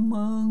these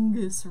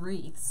humongous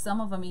wreaths, some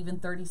of them even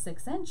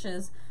 36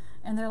 inches,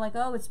 and they're like,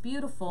 oh, it's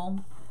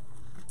beautiful,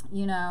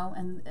 you know,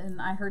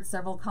 and I heard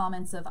several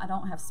comments of, I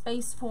don't have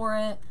space for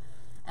it.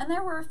 And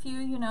there were a few,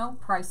 you know,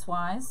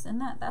 price-wise,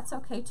 and that's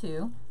okay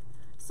too.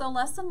 So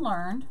lesson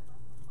learned.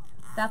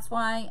 That's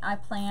why I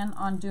plan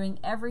on doing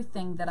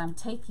everything that I'm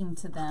taking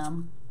to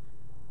them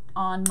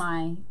on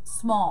my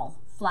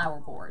small flower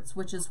boards,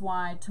 which is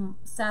why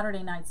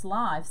Saturday Night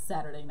Live,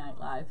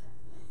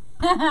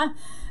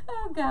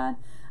 oh God,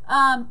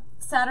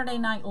 Saturday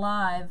Night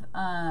Live,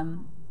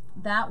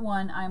 that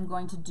one I'm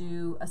going to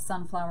do a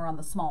sunflower on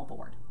the small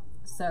board.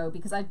 So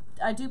because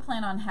I do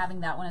plan on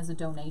having that one as a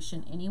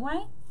donation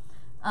anyway,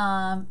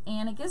 and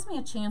it gives me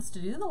a chance to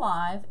do the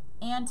live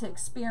and to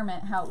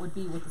experiment how it would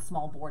be with the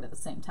small board at the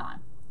same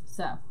time.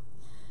 So,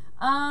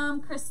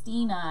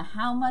 Christina,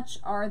 how much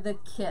are the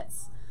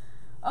kits?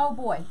 Oh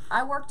boy,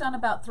 I worked on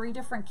about 3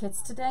 different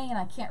kits today, and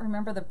I can't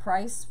remember the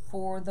price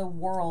for the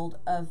world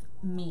of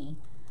me.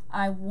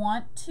 I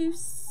want to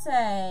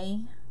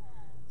say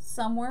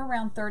somewhere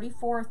around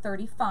 34 or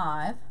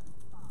 35,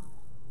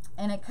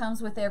 and it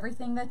comes with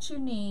everything that you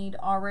need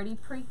already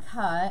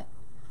pre-cut,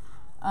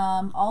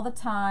 all the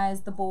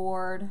ties, the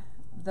board,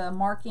 the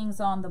markings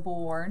on the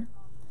board,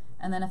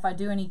 and then if I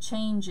do any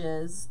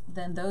changes,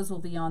 then those will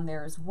be on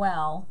there as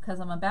well,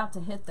 because I'm about to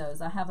hit those.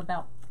 I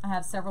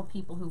have several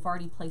people who've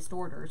already placed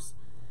orders,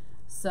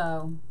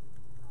 so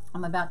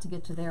I'm about to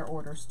get to their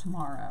orders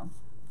tomorrow.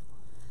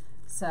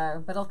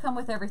 So, but it'll come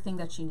with everything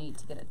that you need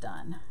to get it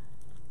done.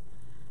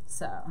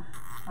 So,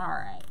 all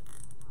right,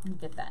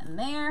 get that in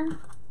there.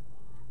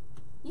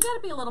 You got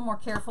to be a little more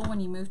careful when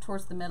you move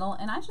towards the middle,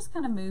 and I just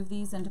kind of move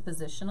these into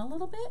position a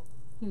little bit.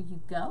 Here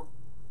you go.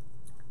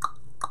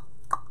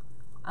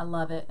 I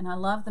love it, and I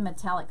love the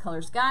metallic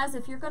colors. Guys,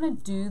 if you're going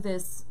to do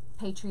this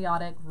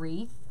Patriotic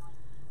wreath,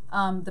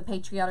 the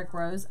Patriotic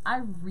rose,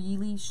 I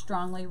really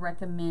strongly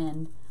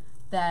recommend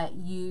that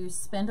you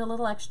spend a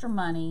little extra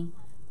money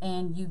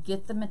and you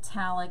get the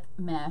metallic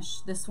mesh.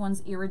 This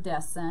one's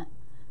iridescent,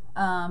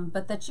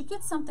 but that you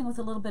get something with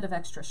a little bit of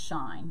extra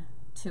shine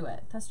to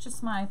it. That's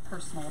just my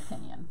personal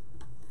opinion.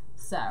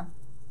 So,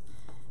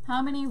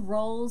 how many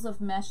rolls of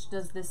mesh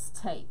does this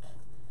take?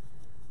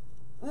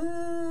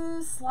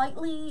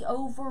 Slightly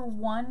over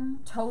 1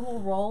 total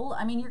roll.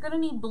 I mean, you're going to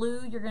need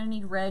blue, you're going to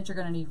need red, you're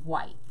going to need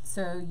white.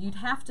 So you'd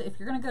have to, if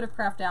you're going to go to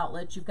Craft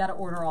Outlet, you've got to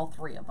order all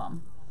 3 of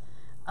them.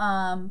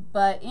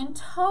 But in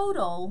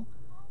total,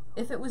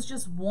 if it was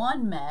just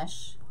 1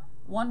 mesh,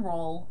 1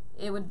 roll,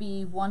 it would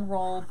be 1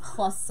 roll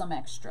plus some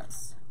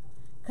extras,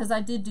 because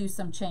I did do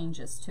some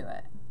changes to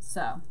it.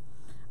 So,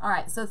 all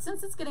right, so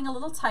since it's getting a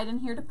little tight in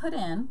here to put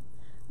in,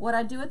 what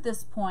I do at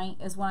this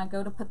point is when I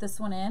go to put this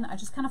one in, I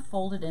just kind of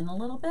fold it in a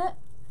little bit,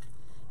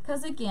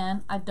 because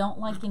again, I don't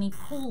like any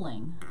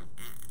pulling.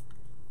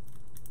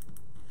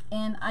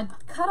 And I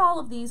cut all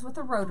of these with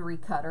a rotary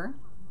cutter.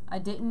 I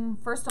didn't,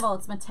 first of all,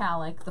 it's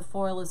metallic. The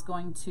foil is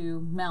going to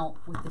melt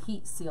with the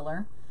heat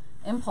sealer,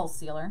 impulse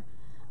sealer.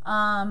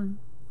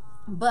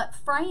 But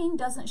fraying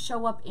doesn't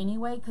show up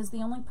anyway, because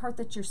the only part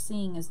that you're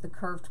seeing is the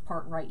curved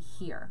part right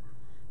here.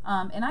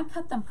 And I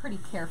cut them pretty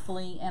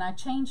carefully, and I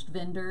changed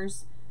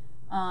vendors,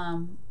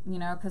 you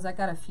know, because I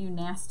got a few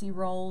nasty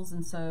rolls,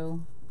 and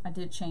so I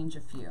did change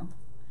a few.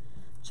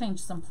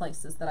 Changed some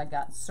places that I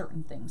got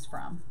certain things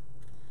from.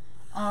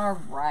 All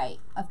right,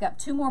 I've got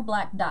 2 more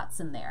black dots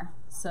in there.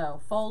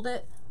 So fold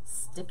it,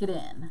 stick it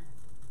in.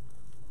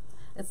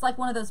 It's like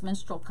one of those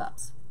menstrual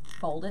cups.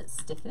 Fold it,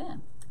 stick it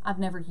in. I've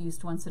never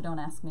used one, so don't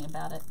ask me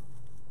about it.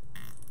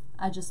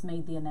 I just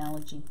made the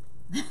analogy.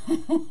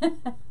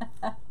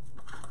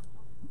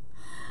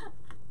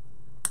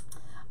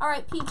 All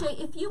right, PJ,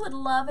 if you would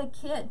love a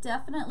kit,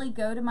 definitely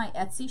go to my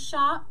Etsy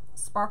shop,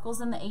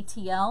 Sparkles in the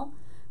ATL.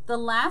 The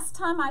last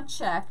time I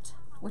checked,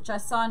 which I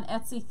saw an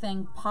Etsy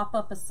thing pop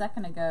up a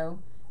second ago,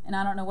 and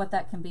I don't know what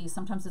that can be.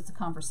 Sometimes it's a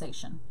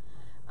conversation.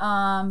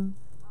 But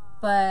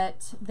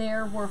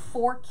there were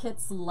 4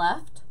 kits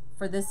left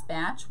for this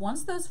batch.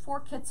 Once those 4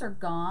 kits are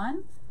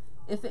gone,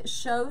 if it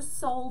shows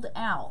sold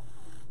out,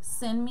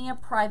 send me a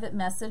private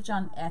message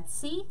on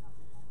Etsy,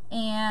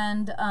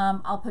 and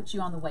I'll put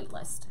you on the wait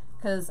list,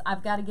 because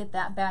I've got to get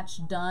that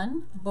batch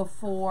done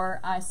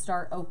before I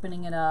start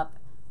opening it up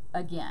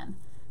again.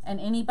 And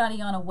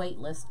anybody on a wait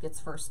list gets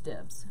first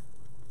dibs.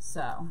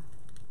 So, all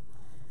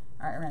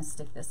right, we're going to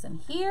stick this in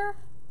here.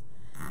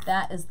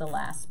 That is the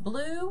last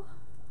blue,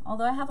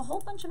 although I have a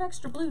whole bunch of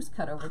extra blues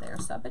cut over there,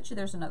 so I bet you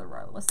there's another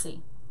row. Let's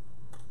see.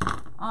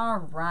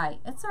 All right,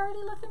 it's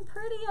already looking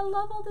pretty. I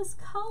love all this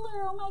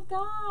color. Oh my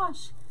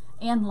gosh.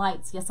 And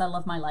lights. Yes, I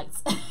love my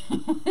lights.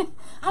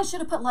 I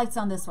should have put lights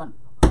on this one.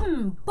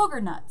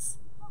 Booger nuts.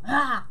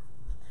 Ah.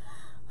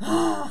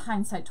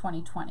 Hindsight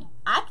 2020.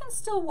 I can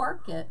still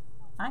work it.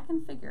 I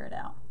can figure it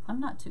out. I'm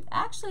not too...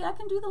 Actually, I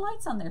can do the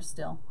lights on there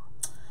still.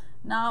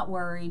 Not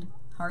worried.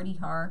 Hardy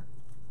har.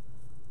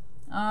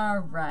 All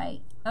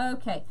right.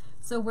 Okay.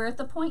 So we're at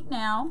the point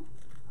now.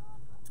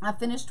 I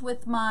finished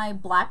with my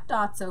black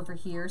dots over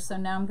here. So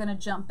now I'm going to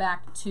jump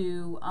back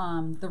to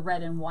the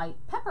red and white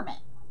peppermint.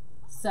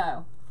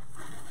 So,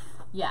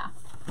 yeah.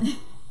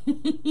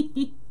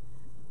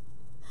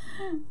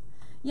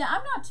 Yeah,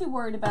 I'm not too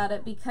worried about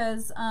it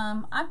because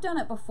I've done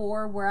it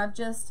before where I've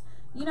just,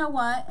 you know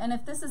what, and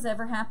if this has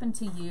ever happened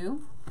to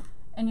you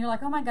and you're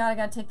like, oh my God, I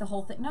got to take the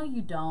whole thing. No,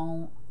 you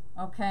don't,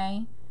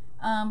 okay?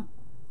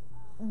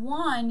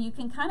 One, you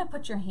can kind of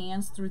put your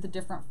hands through the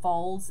different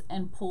folds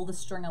and pull the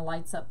string of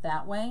lights up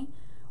that way.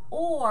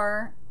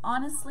 Or,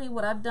 honestly,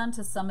 what I've done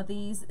to some of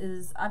these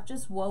is I've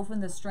just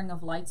woven the string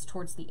of lights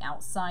towards the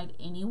outside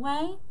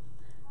anyway.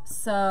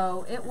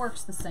 So it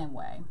works the same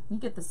way. You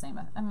get the same,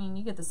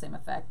 you get the same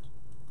effect.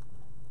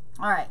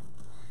 All right,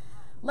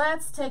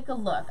 let's take a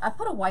look. I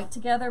put a white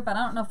together, but I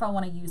don't know if I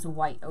want to use a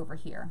white over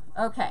here.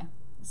 Okay,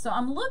 so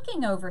I'm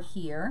looking over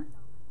here,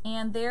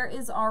 and there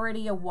is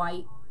already a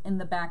white in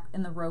the back,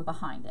 in the row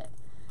behind it.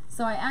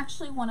 So I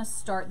actually want to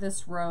start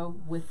this row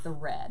with the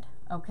red,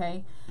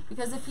 okay?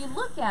 Because if you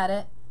look at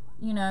it,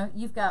 you know,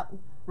 you've got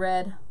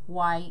red,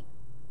 white.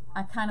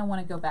 I kind of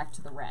want to go back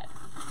to the red.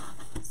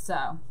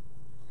 So,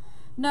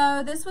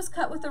 no, this was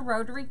cut with a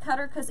rotary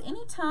cutter because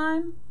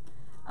anytime,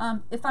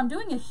 if I'm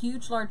doing a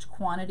huge, large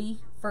quantity,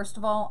 first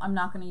of all, I'm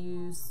not going to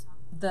use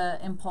the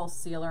impulse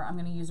sealer. I'm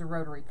going to use a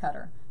rotary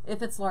cutter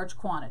if it's large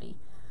quantity.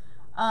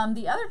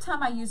 The other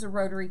time I use a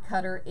rotary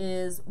cutter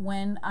is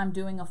when I'm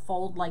doing a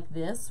fold like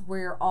this,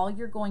 where all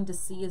you're going to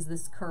see is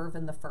this curve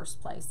in the first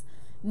place.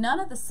 None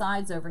of the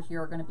sides over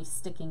here are going to be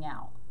sticking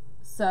out,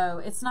 so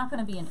it's not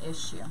going to be an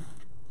issue.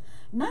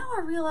 Now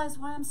I realize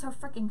why I'm so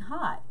freaking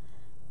hot.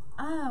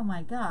 Oh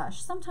my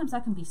gosh, sometimes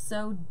I can be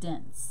so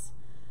dense.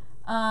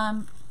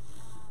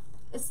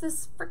 It's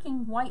this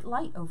freaking white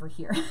light over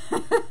here.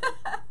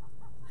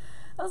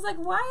 I was like,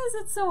 why is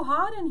it so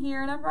hot in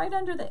here? And I'm right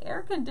under the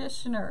air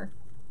conditioner.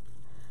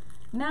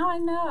 Now I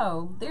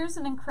know. There's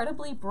an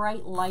incredibly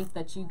bright light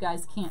that you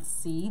guys can't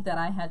see that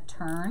I had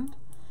turned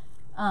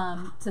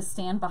to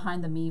stand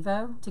behind the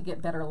Mevo to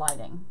get better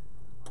lighting.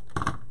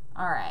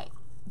 All right,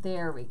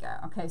 there we go.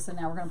 Okay, so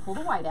now we're going to pull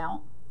the white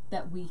out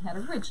that we had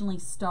originally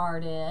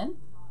started.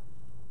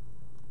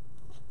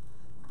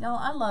 Y'all,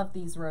 I love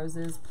these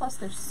roses. Plus,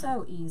 they're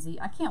so easy.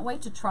 I can't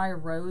wait to try a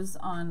rose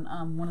on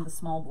one of the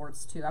small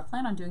boards, too. I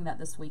plan on doing that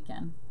this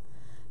weekend,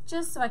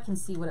 just so I can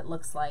see what it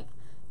looks like.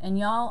 And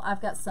y'all,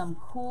 I've got some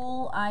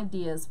cool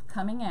ideas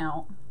coming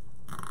out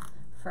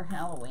for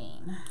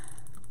Halloween.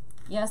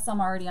 Yes,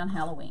 I'm already on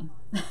Halloween.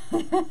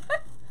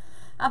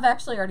 I've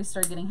actually already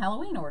started getting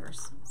Halloween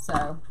orders.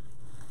 So,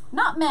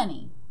 not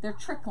many. They're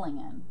trickling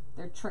in.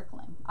 They're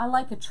trickling. I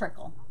like a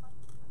trickle.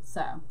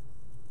 So,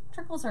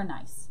 trickles are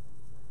nice.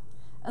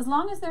 As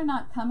long as they're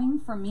not coming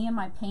from me and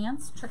my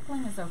pants,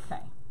 trickling is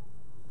okay.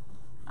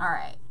 All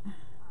right.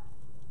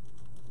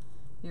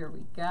 Here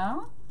we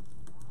go.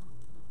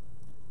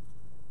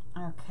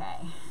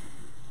 Okay.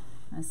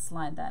 Let's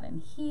slide that in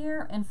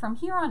here. And from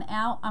here on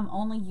out, I'm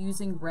only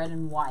using red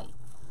and white.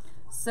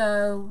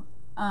 So,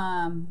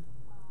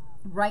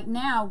 right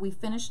now, we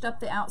finished up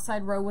the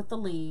outside row with the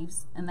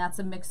leaves, and that's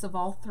a mix of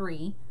all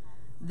three.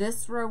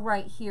 This row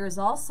right here is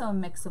also a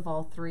mix of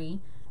all three.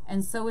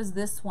 And so is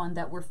this one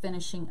that we're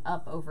finishing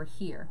up over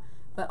here.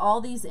 But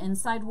all these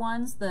inside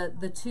ones,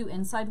 the two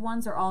inside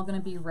ones are all going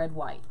to be red,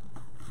 white.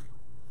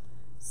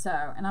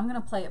 So, and I'm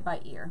going to play it by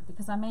ear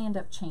because I may end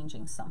up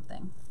changing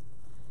something.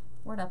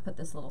 Where'd I put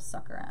this little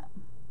sucker at?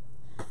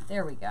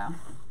 There we go.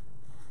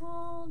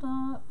 Hold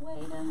on,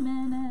 wait a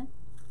minute.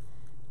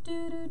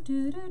 Do, do,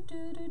 do, do,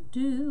 do, do,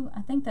 do.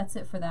 I think that's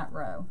it for that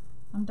row.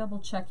 I'm double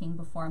checking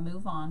before I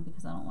move on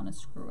because I don't want to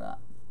screw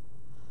up.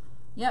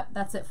 Yep,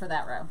 that's it for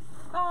that row.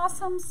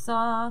 Awesome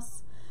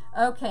sauce.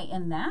 Okay,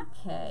 in that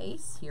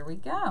case, here we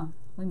go.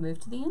 We move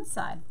to the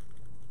inside.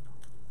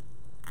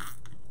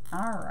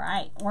 All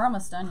right, we're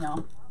almost done,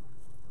 y'all.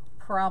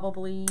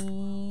 Probably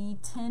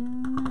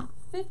 10,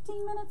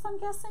 15 minutes, I'm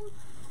guessing.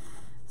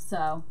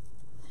 So,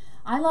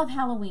 I love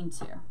Halloween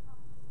too.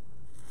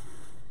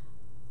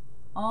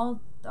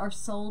 All are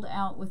sold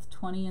out with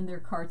 20 in their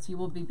carts. You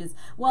will be busy.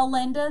 Well,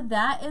 Linda,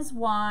 that is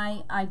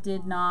why I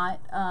did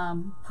not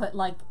put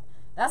like,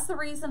 that's the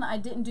reason I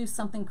didn't do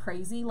something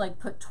crazy like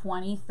put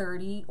 20,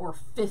 30, or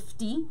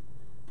 50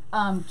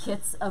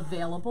 kits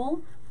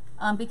available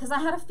because I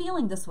had a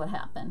feeling this would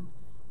happen.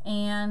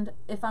 And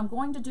if I'm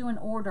going to do an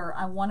order,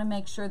 I want to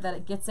make sure that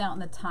it gets out in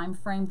the time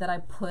frame that I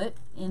put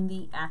in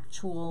the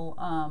actual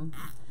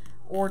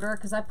order,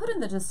 because I put in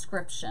the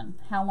description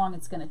how long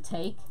it's going to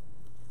take.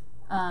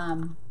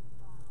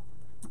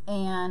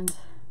 And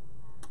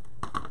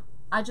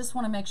I just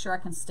want to make sure I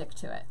can stick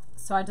to it.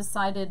 So I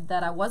decided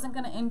that I wasn't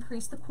going to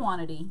increase the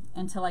quantity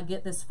until I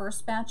get this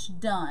first batch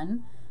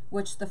done,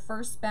 which the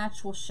first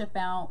batch will ship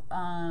out.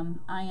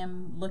 I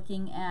am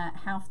looking at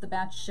half the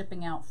batch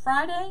shipping out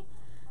Friday,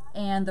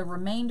 and the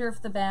remainder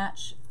of the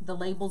batch, the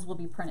labels will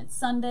be printed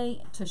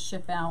Sunday to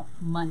ship out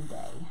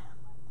Monday.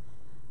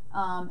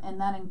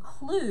 And that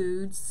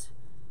includes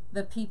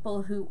the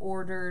people who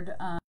ordered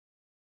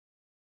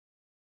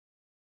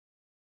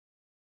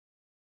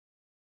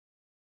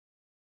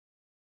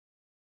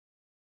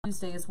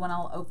Tuesday is when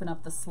I'll open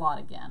up the slot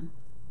again.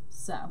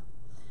 So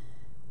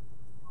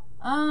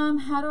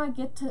how do I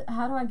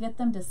get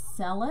them to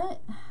sell it?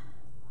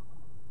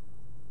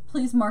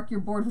 Please mark your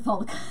board with all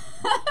the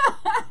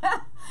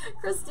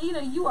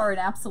Christina, you are an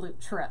absolute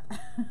trip.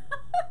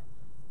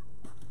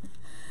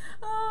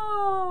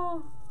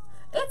 Oh,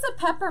 it's a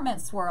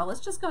peppermint swirl. It's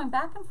just going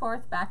back and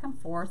forth, back and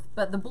forth.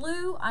 But the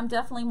blue, I'm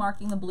definitely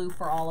marking the blue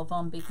for all of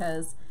them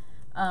because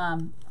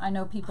I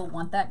know people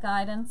want that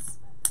guidance.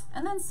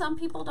 And then some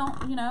people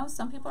don't, you know,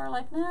 some people are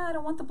like, nah, I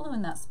don't want the blue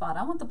in that spot.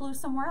 I want the blue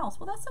somewhere else.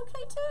 Well, that's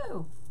okay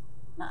too.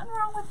 Nothing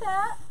wrong with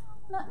that.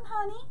 Nothing,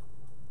 honey.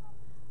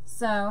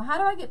 So how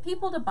do I get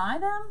people to buy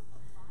them?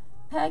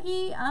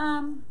 Peggy,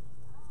 I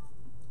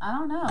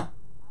don't know.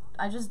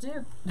 I just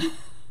do.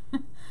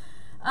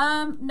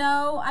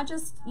 No, I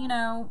just, you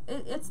know,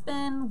 it's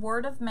been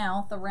word of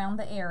mouth around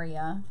the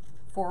area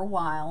for a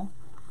while.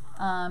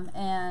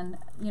 And,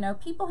 you know,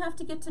 people have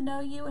to get to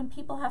know you and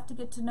people have to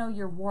get to know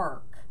your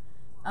work.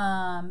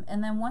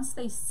 And then once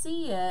they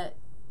see it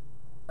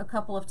a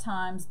couple of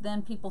times,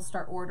 then people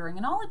start ordering.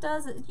 And all it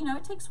does is, you know,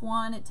 it takes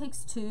one, it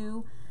takes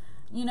two,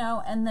 you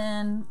know, and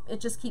then it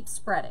just keeps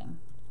spreading.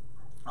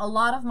 A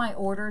lot of my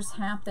orders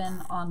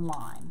happen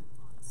online.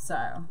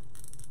 So,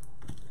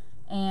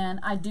 and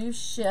I do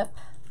ship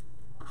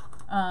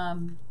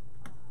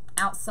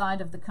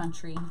outside of the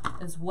country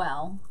as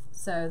well.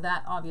 So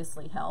that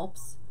obviously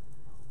helps.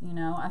 You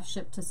know, I've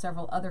shipped to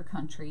several other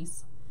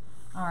countries.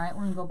 All right,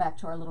 we're gonna go back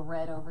to our little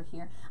red over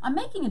here. I'm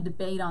making a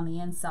debate on the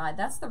inside.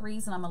 That's the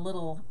reason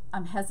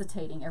I'm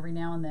hesitating every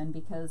now and then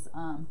because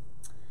I'm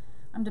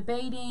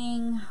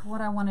debating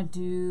what I want to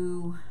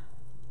do,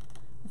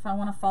 if I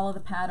want to follow the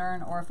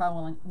pattern or if I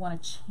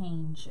want to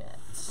change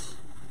it.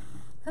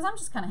 Because I'm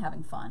just kind of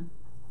having fun.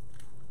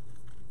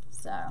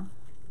 So,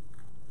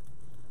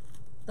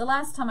 the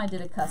last time I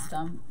did a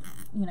custom,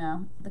 you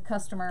know, the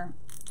customer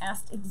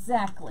asked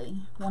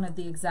exactly, wanted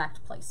the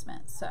exact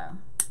placement. So,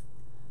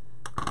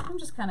 I'm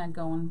just kind of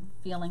going,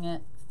 feeling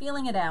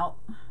it out.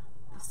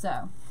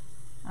 So,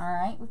 all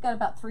right, we've got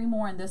about 3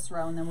 more in this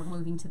row and then we're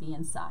moving to the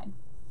inside.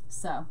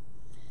 So,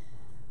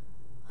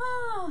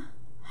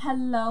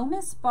 hello,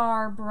 Miss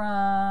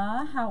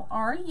Barbara. How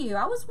are you?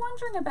 I was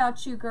wondering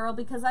about you, girl,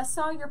 because I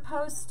saw your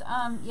post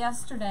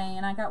yesterday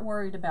and I got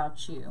worried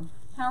about you.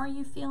 How are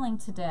you feeling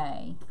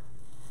today?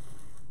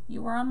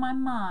 You were on my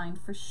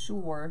mind for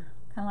sure.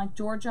 Kind of like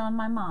Georgia on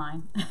my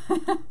mind.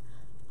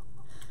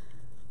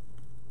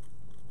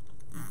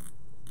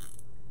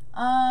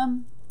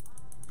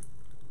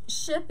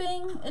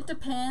 Shipping, it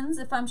depends.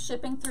 If I'm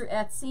shipping through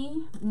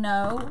Etsy,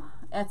 no.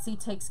 Etsy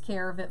takes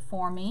care of it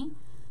for me.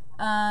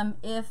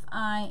 If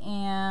I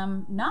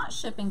am not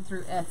shipping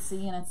through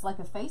Etsy and it's like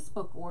a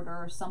Facebook order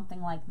or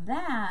something like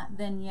that,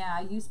 then yeah,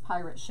 I use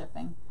pirate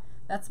shipping.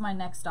 That's my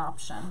next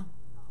option.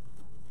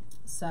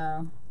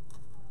 So,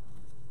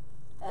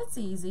 it's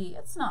easy.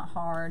 It's not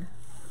hard.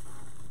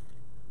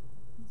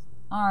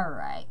 All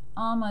right,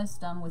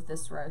 almost done with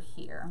this row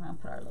here. I'm gonna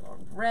put our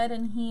little red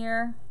in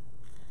here.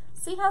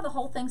 See how the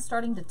whole thing's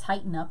starting to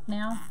tighten up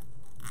now?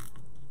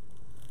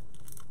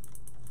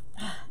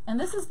 And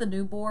this is the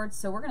new board,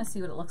 so we're gonna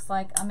see what it looks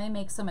like. I may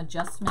make some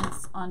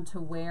adjustments onto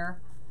where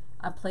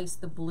I place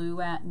the blue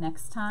at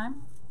next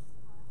time.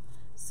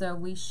 So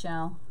we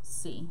shall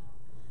see.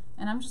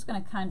 And I'm just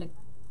gonna kind of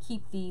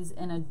keep these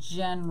in a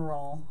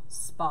general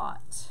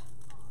spot.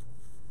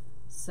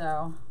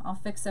 So I'll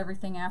fix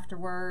everything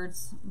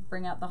afterwards,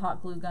 bring out the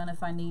hot glue gun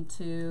if I need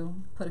to,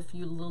 put a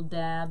few little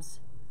dabs.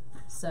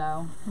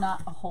 So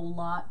not a whole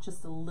lot,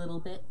 just a little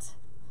bit.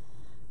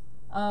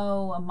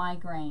 Oh, a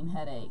migraine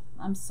headache.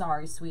 I'm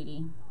sorry,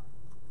 sweetie.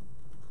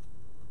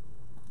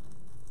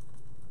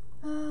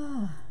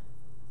 All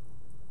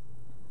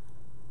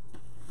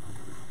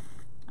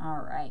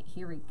right,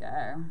 here we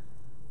go.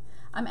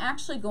 I'm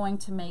actually going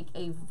to make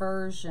a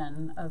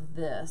version of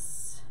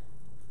this.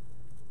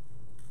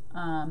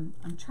 I'm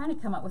trying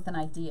to come up with an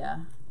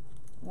idea.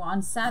 Well,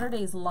 on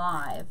Saturday's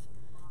live,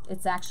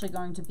 it's actually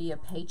going to be a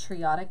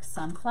Patriotic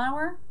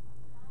sunflower.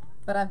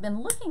 But I've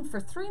been looking for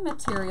 3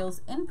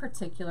 materials in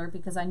particular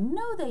because I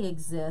know they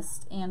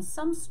exist and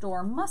some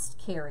store must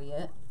carry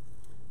it.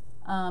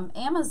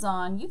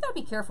 Amazon, you gotta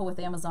be careful with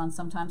Amazon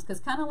sometimes because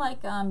kind of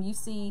like you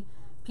see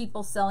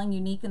people selling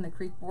Unique and the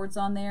Creek boards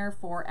on there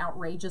for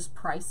outrageous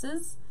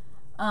prices.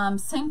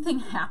 Same thing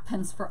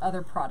happens for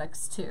other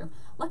products too.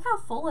 Look how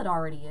full it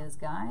already is,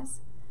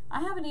 guys.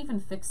 I haven't even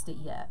fixed it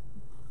yet.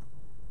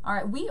 All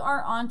right, we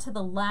are on to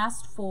the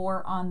last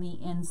 4 on the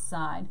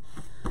inside.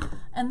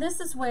 And this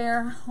is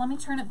where, let me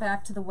turn it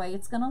back to the way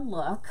it's gonna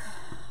look.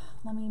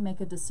 Let me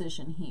make a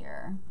decision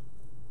here.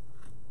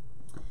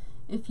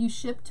 If you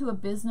ship to a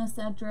business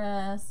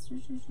address,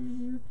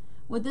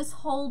 would this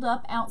hold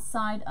up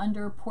outside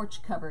under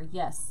porch cover?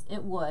 Yes,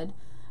 it would.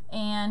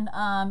 And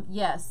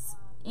yes,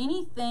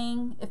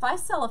 anything, if I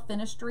sell a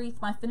finished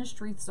wreath, my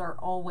finished wreaths are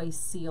always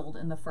sealed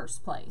in the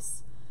first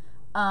place.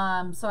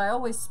 So I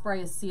always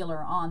spray a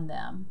sealer on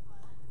them.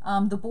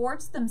 The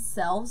boards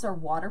themselves are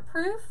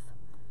waterproof.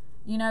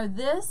 You know,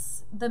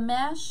 the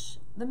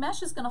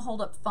mesh is going to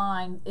hold up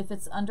fine if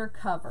it's under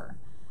cover.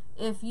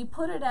 If you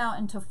put it out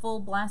into full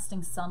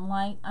blasting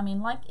sunlight, I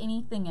mean, like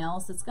anything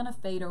else, it's going to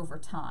fade over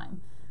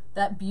time.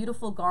 That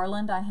beautiful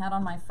garland I had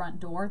on my front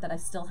door that I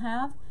still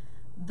have,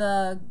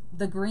 the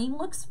green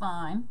looks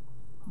fine.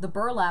 The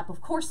burlap,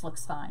 of course,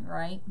 looks fine,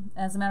 right?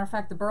 As a matter of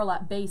fact, the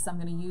burlap base I'm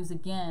going to use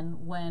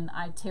again when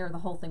I tear the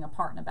whole thing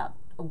apart in about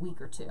a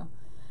week or two.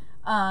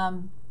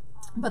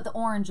 But the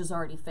orange is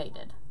already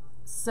faded.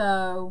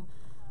 So,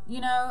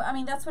 you know, I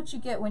mean, that's what you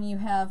get when you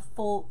have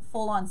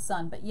full-on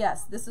sun. But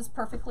yes, this is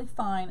perfectly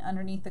fine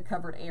underneath the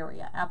covered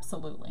area.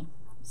 Absolutely.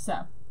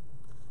 So,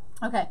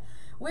 okay,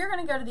 we're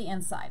going to go to the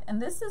inside.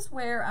 And this is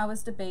where I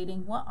was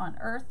debating, what on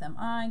earth am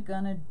I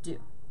going to do?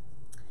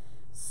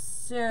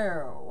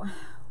 So,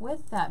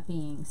 with that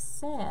being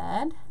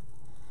said,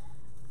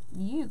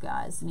 you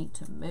guys need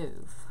to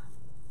move.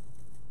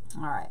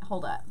 All right,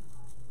 hold up.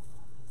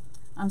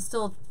 I'm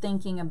still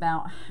thinking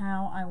about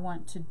how I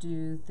want to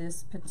do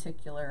this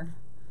particular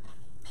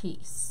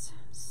piece.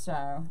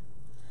 So,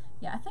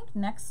 yeah, I think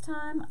next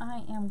time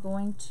I am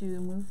going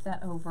to move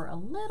that over a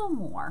little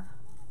more.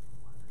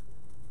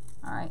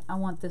 All right, I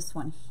want this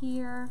one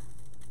here,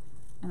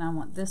 and I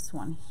want this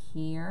one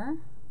here,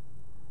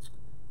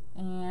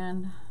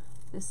 and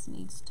this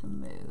needs to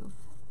move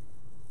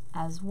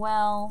as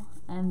well,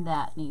 and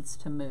that needs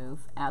to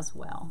move as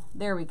well.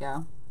 There we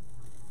go.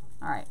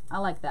 All right, I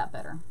like that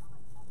better.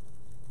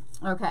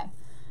 Okay.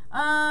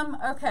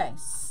 Okay,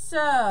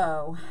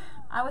 so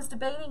I was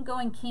debating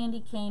going candy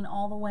cane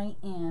all the way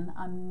in.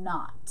 I'm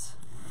not.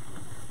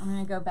 I'm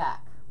going to go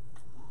back.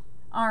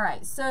 All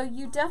right, so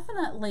you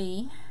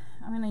definitely,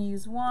 I'm going to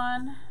use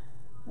one.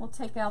 We'll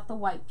take out the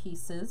white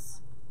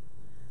pieces.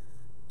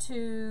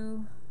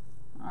 Two.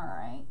 All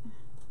right.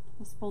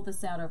 Let's pull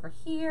this out over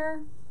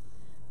here.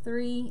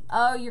 3.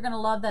 Oh, you're going to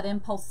love that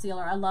impulse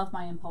sealer. I love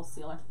my impulse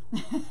sealer.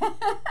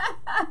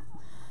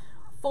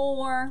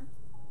 4.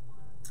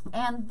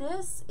 And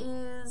this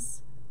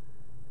is,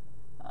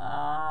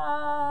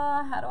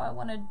 how do I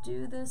want to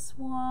do this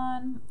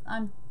one?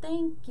 I'm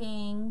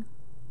thinking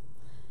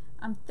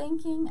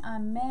I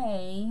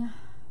may,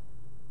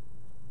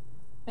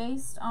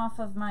 based off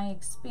of my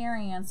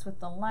experience with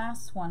the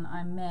last one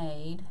I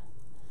made,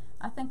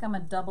 I think I'm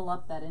going to double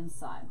up that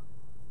inside.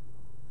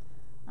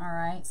 All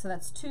right, so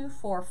that's 2,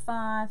 4,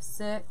 5,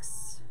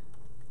 6,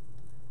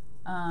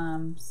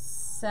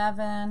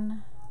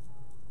 7,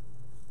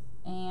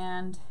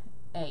 and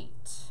 8.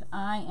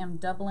 I am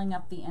doubling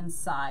up the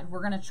inside. We're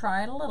going to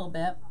try it a little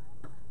bit.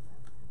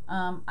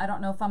 I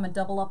don't know if I'm going to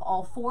double up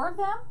all 4 of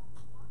them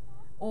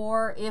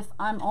or if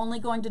I'm only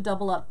going to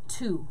double up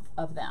 2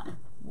 of them.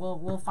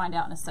 We'll find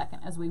out in a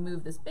second as we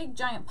move this big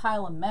giant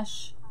pile of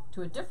mesh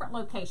to a different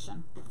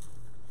location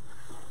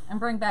and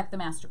bring back the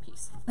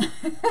masterpiece.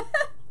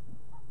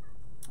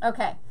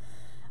 Okay.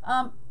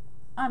 I'm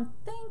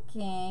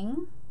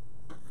thinking,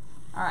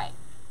 all right.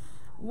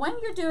 When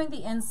you're doing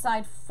the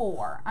inside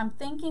 4, I'm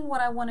thinking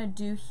what I want to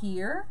do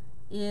here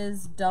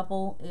is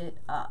double it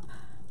up.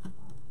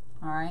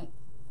 All right,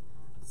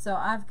 so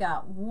I've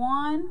got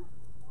 1,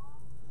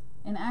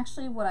 and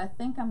actually what I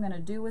think I'm going to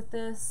do with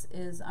this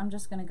is I'm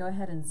just going to go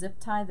ahead and zip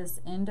tie this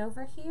end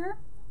over here.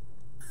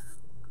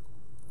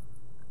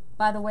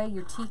 By the way,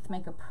 your teeth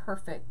make a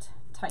perfect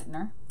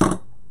tightener. All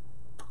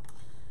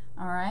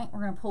right,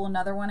 we're going to pull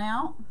another one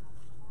out.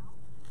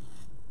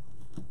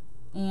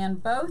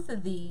 And both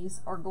of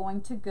these are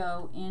going to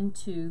go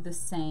into the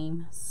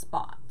same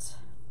spot.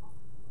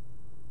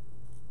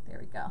 There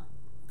we go.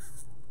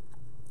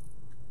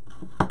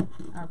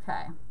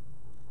 Okay.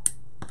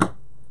 All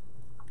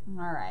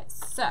right,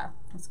 so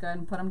let's go ahead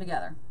and put them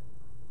together.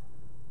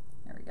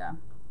 There we go.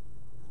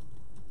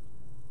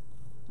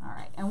 All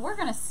right, and we're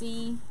going to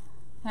see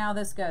how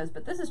this goes,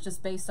 but this is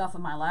just based off of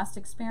my last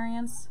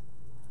experience.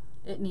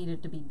 It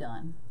needed to be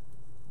done.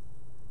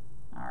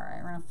 All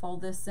right, we're going to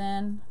fold this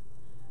in.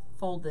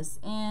 Fold this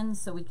in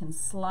so we can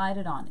slide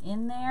it on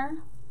in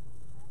there.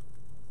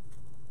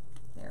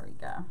 There we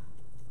go.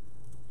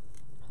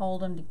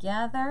 Hold them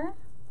together.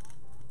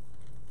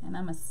 And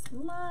I'm going to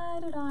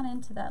slide it on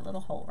into that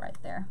little hole right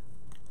there.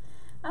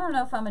 I don't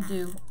know if I'm going to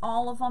do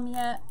all of them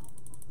yet.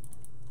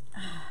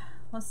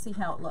 Let's see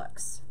how it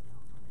looks.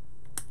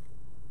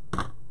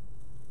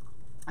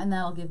 And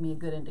that'll give me a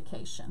good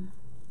indication.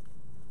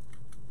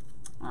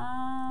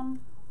 I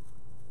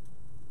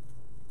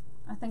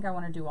think I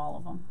want to do all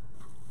of them.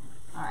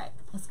 All right,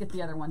 let's get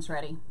the other ones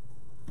ready.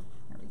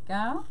 Here we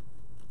go.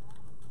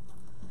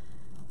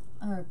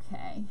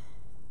 Okay.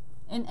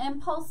 An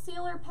impulse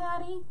sealer,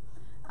 Patty.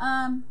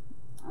 I'll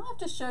have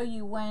to show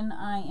you when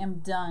I am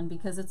done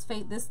because it's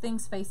this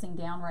thing's facing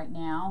down right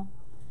now,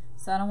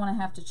 so I don't want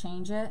to have to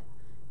change it.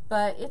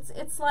 But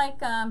it's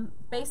like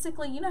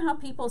basically, you know how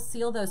people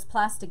seal those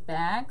plastic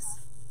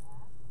bags?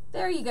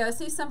 There you go.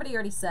 See, somebody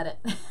already said it.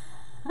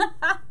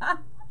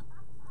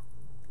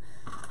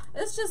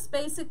 It's just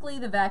basically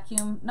the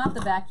vacuum, not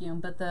the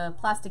vacuum, but the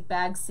plastic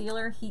bag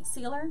sealer, heat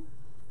sealer.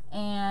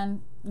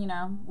 And, you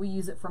know, we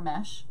use it for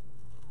mesh.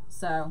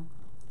 So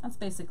that's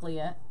basically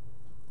it.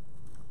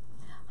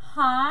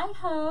 Hi,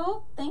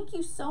 Hope. Thank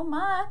you so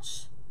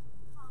much.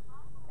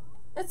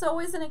 It's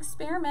always an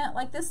experiment.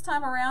 Like this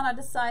time around, I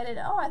decided,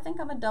 oh, I think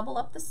I'm going to double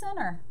up the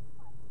center.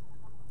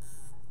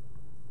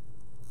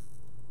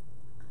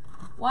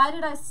 Why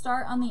did I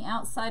start on the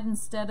outside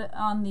instead of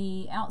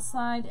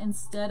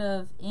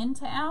in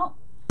to out?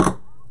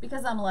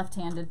 Because I'm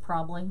left-handed,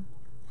 probably.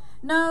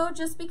 No,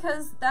 just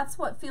because that's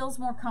what feels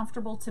more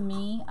comfortable to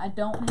me. I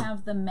don't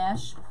have the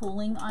mesh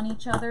pulling on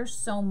each other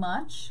so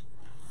much.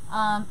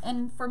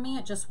 And for me,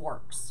 it just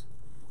works.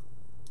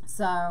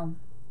 So,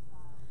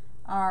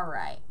 all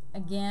right.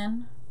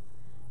 Again,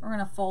 we're going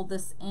to fold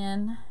this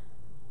in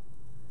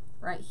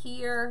right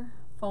here.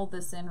 Fold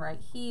this in right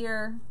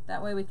here.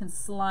 That way we can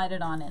slide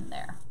it on in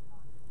there.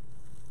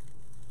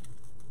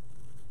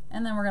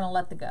 And then we're going to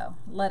let it go.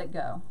 Let it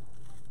go.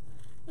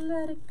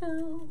 Let it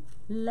go.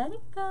 Let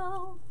it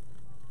go.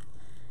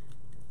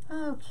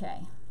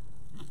 Okay.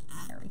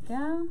 There we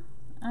go.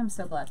 I'm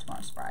so glad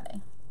tomorrow's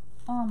Friday.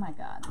 Oh my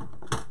God.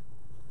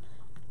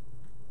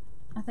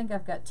 I think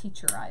I've got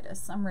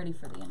teacheritis. I'm ready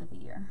for the end of the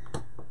year.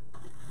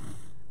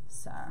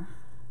 So,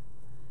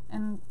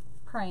 and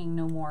praying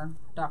no more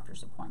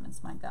doctor's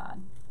appointments, my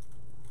God.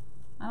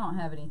 I don't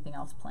have anything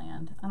else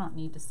planned. I don't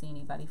need to see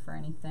anybody for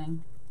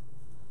anything.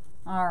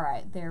 All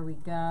right, there we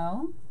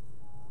go.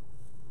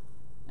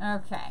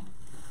 Okay,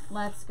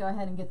 let's go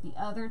ahead and get the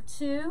other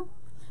two.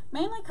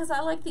 Mainly because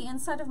I like the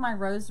inside of my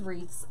rose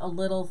wreaths a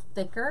little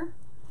thicker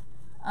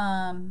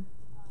than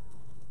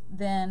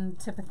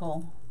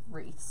typical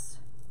wreaths.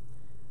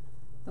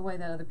 The way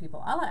that other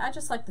people, I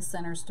just like the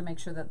centers to make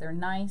sure that they're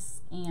nice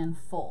and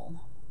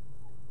full.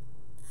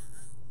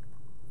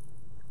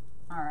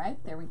 All right,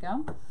 there we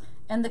go.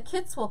 And the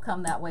kits will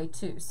come that way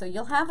too. So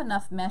you'll have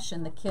enough mesh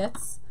in the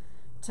kits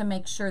to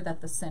make sure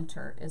that the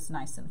center is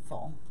nice and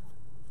full.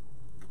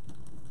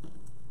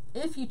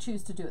 If you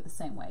choose to do it the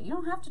same way. You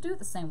don't have to do it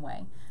the same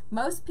way.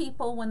 Most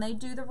people, when they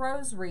do the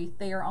rose wreath,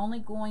 they are only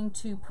going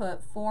to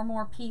put 4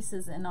 more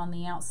pieces in on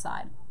the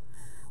outside.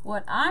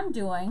 What I'm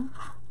doing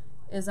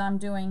is I'm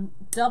doing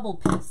double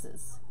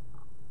pieces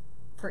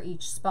for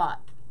each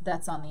spot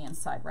that's on the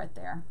inside right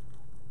there.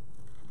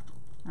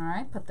 All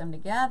right, put them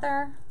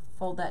together,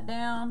 fold that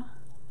down,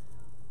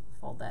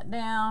 fold that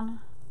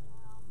down.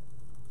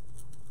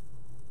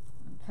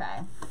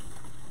 Okay,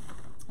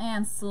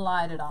 and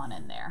slide it on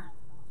in there.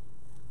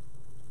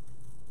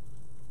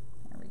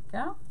 There we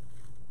go.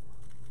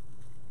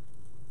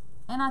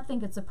 And I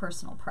think it's a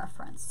personal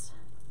preference.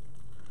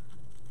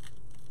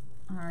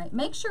 All right,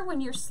 make sure when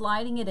you're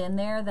sliding it in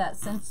there that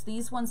since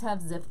these ones have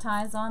zip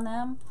ties on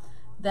them,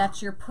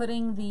 that you're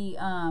putting the,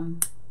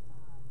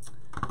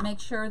 make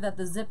sure that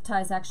the zip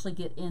ties actually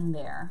get in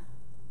there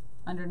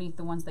underneath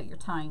the ones that you're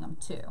tying them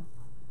to.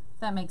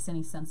 If that makes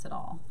any sense at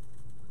all.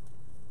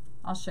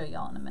 I'll show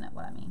y'all in a minute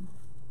what I mean.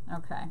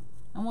 Okay,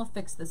 and we'll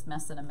fix this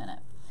mess in a minute.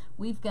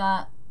 We've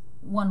got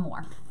one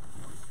more.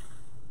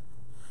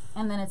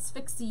 And then it's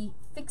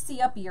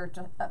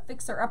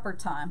fixer-upper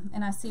time.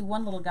 And I see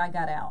one little guy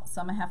got out,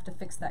 so I'm going to have to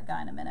fix that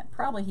guy in a minute.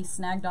 Probably he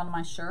snagged on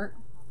my shirt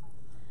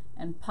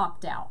and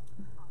popped out.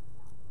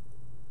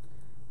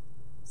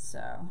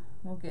 So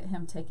we'll get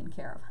him taken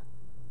care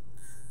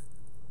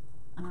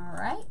of. All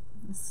right,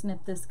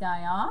 snip this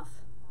guy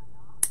off.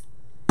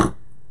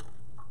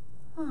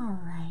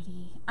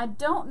 Alrighty. I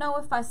don't know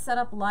if I set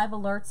up live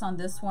alerts on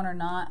this one or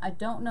not. I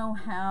don't know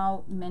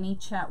how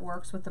ManyChat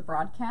works with the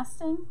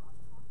broadcasting.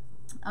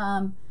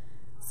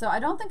 So I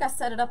don't think I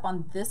set it up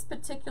on this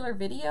particular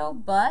video,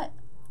 but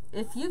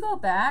if you go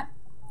back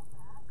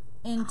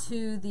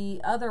into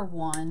the other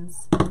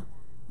ones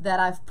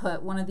that I've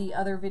put, one of the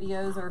other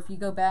videos, or if you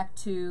go back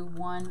to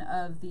one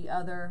of the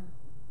other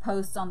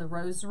posts on the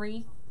rose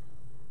wreath,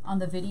 on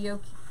the video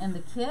and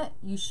the kit,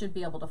 you should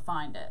be able to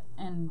find it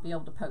and be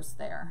able to post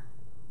there.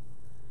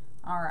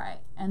 All right,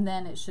 and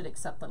then it should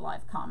accept the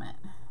live comment.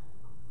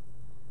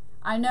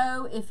 I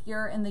know if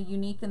you're in the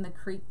Unique in the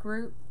Creek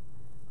group,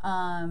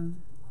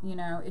 you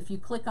know, if you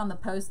click on the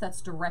post that's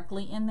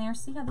directly in there,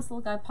 see how this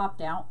little guy popped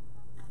out?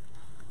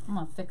 I'm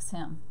gonna fix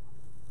him.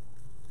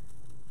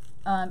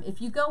 If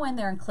you go in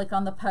there and click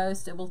on the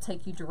post, it will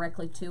take you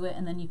directly to it,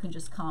 and then you can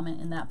just comment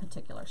in that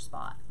particular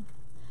spot.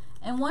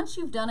 And once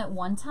you've done it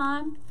one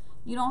time,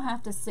 you don't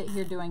have to sit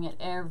here doing it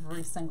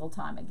every single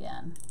time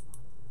again.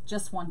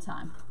 Just one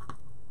time.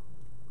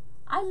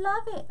 I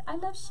love it. I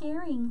love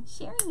sharing.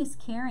 Sharing is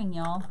caring,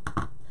 y'all.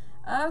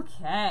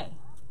 Okay.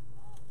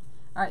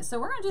 All right, so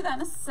we're going to do that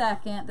in a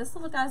second. This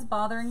little guy's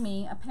bothering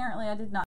me. Apparently, I did not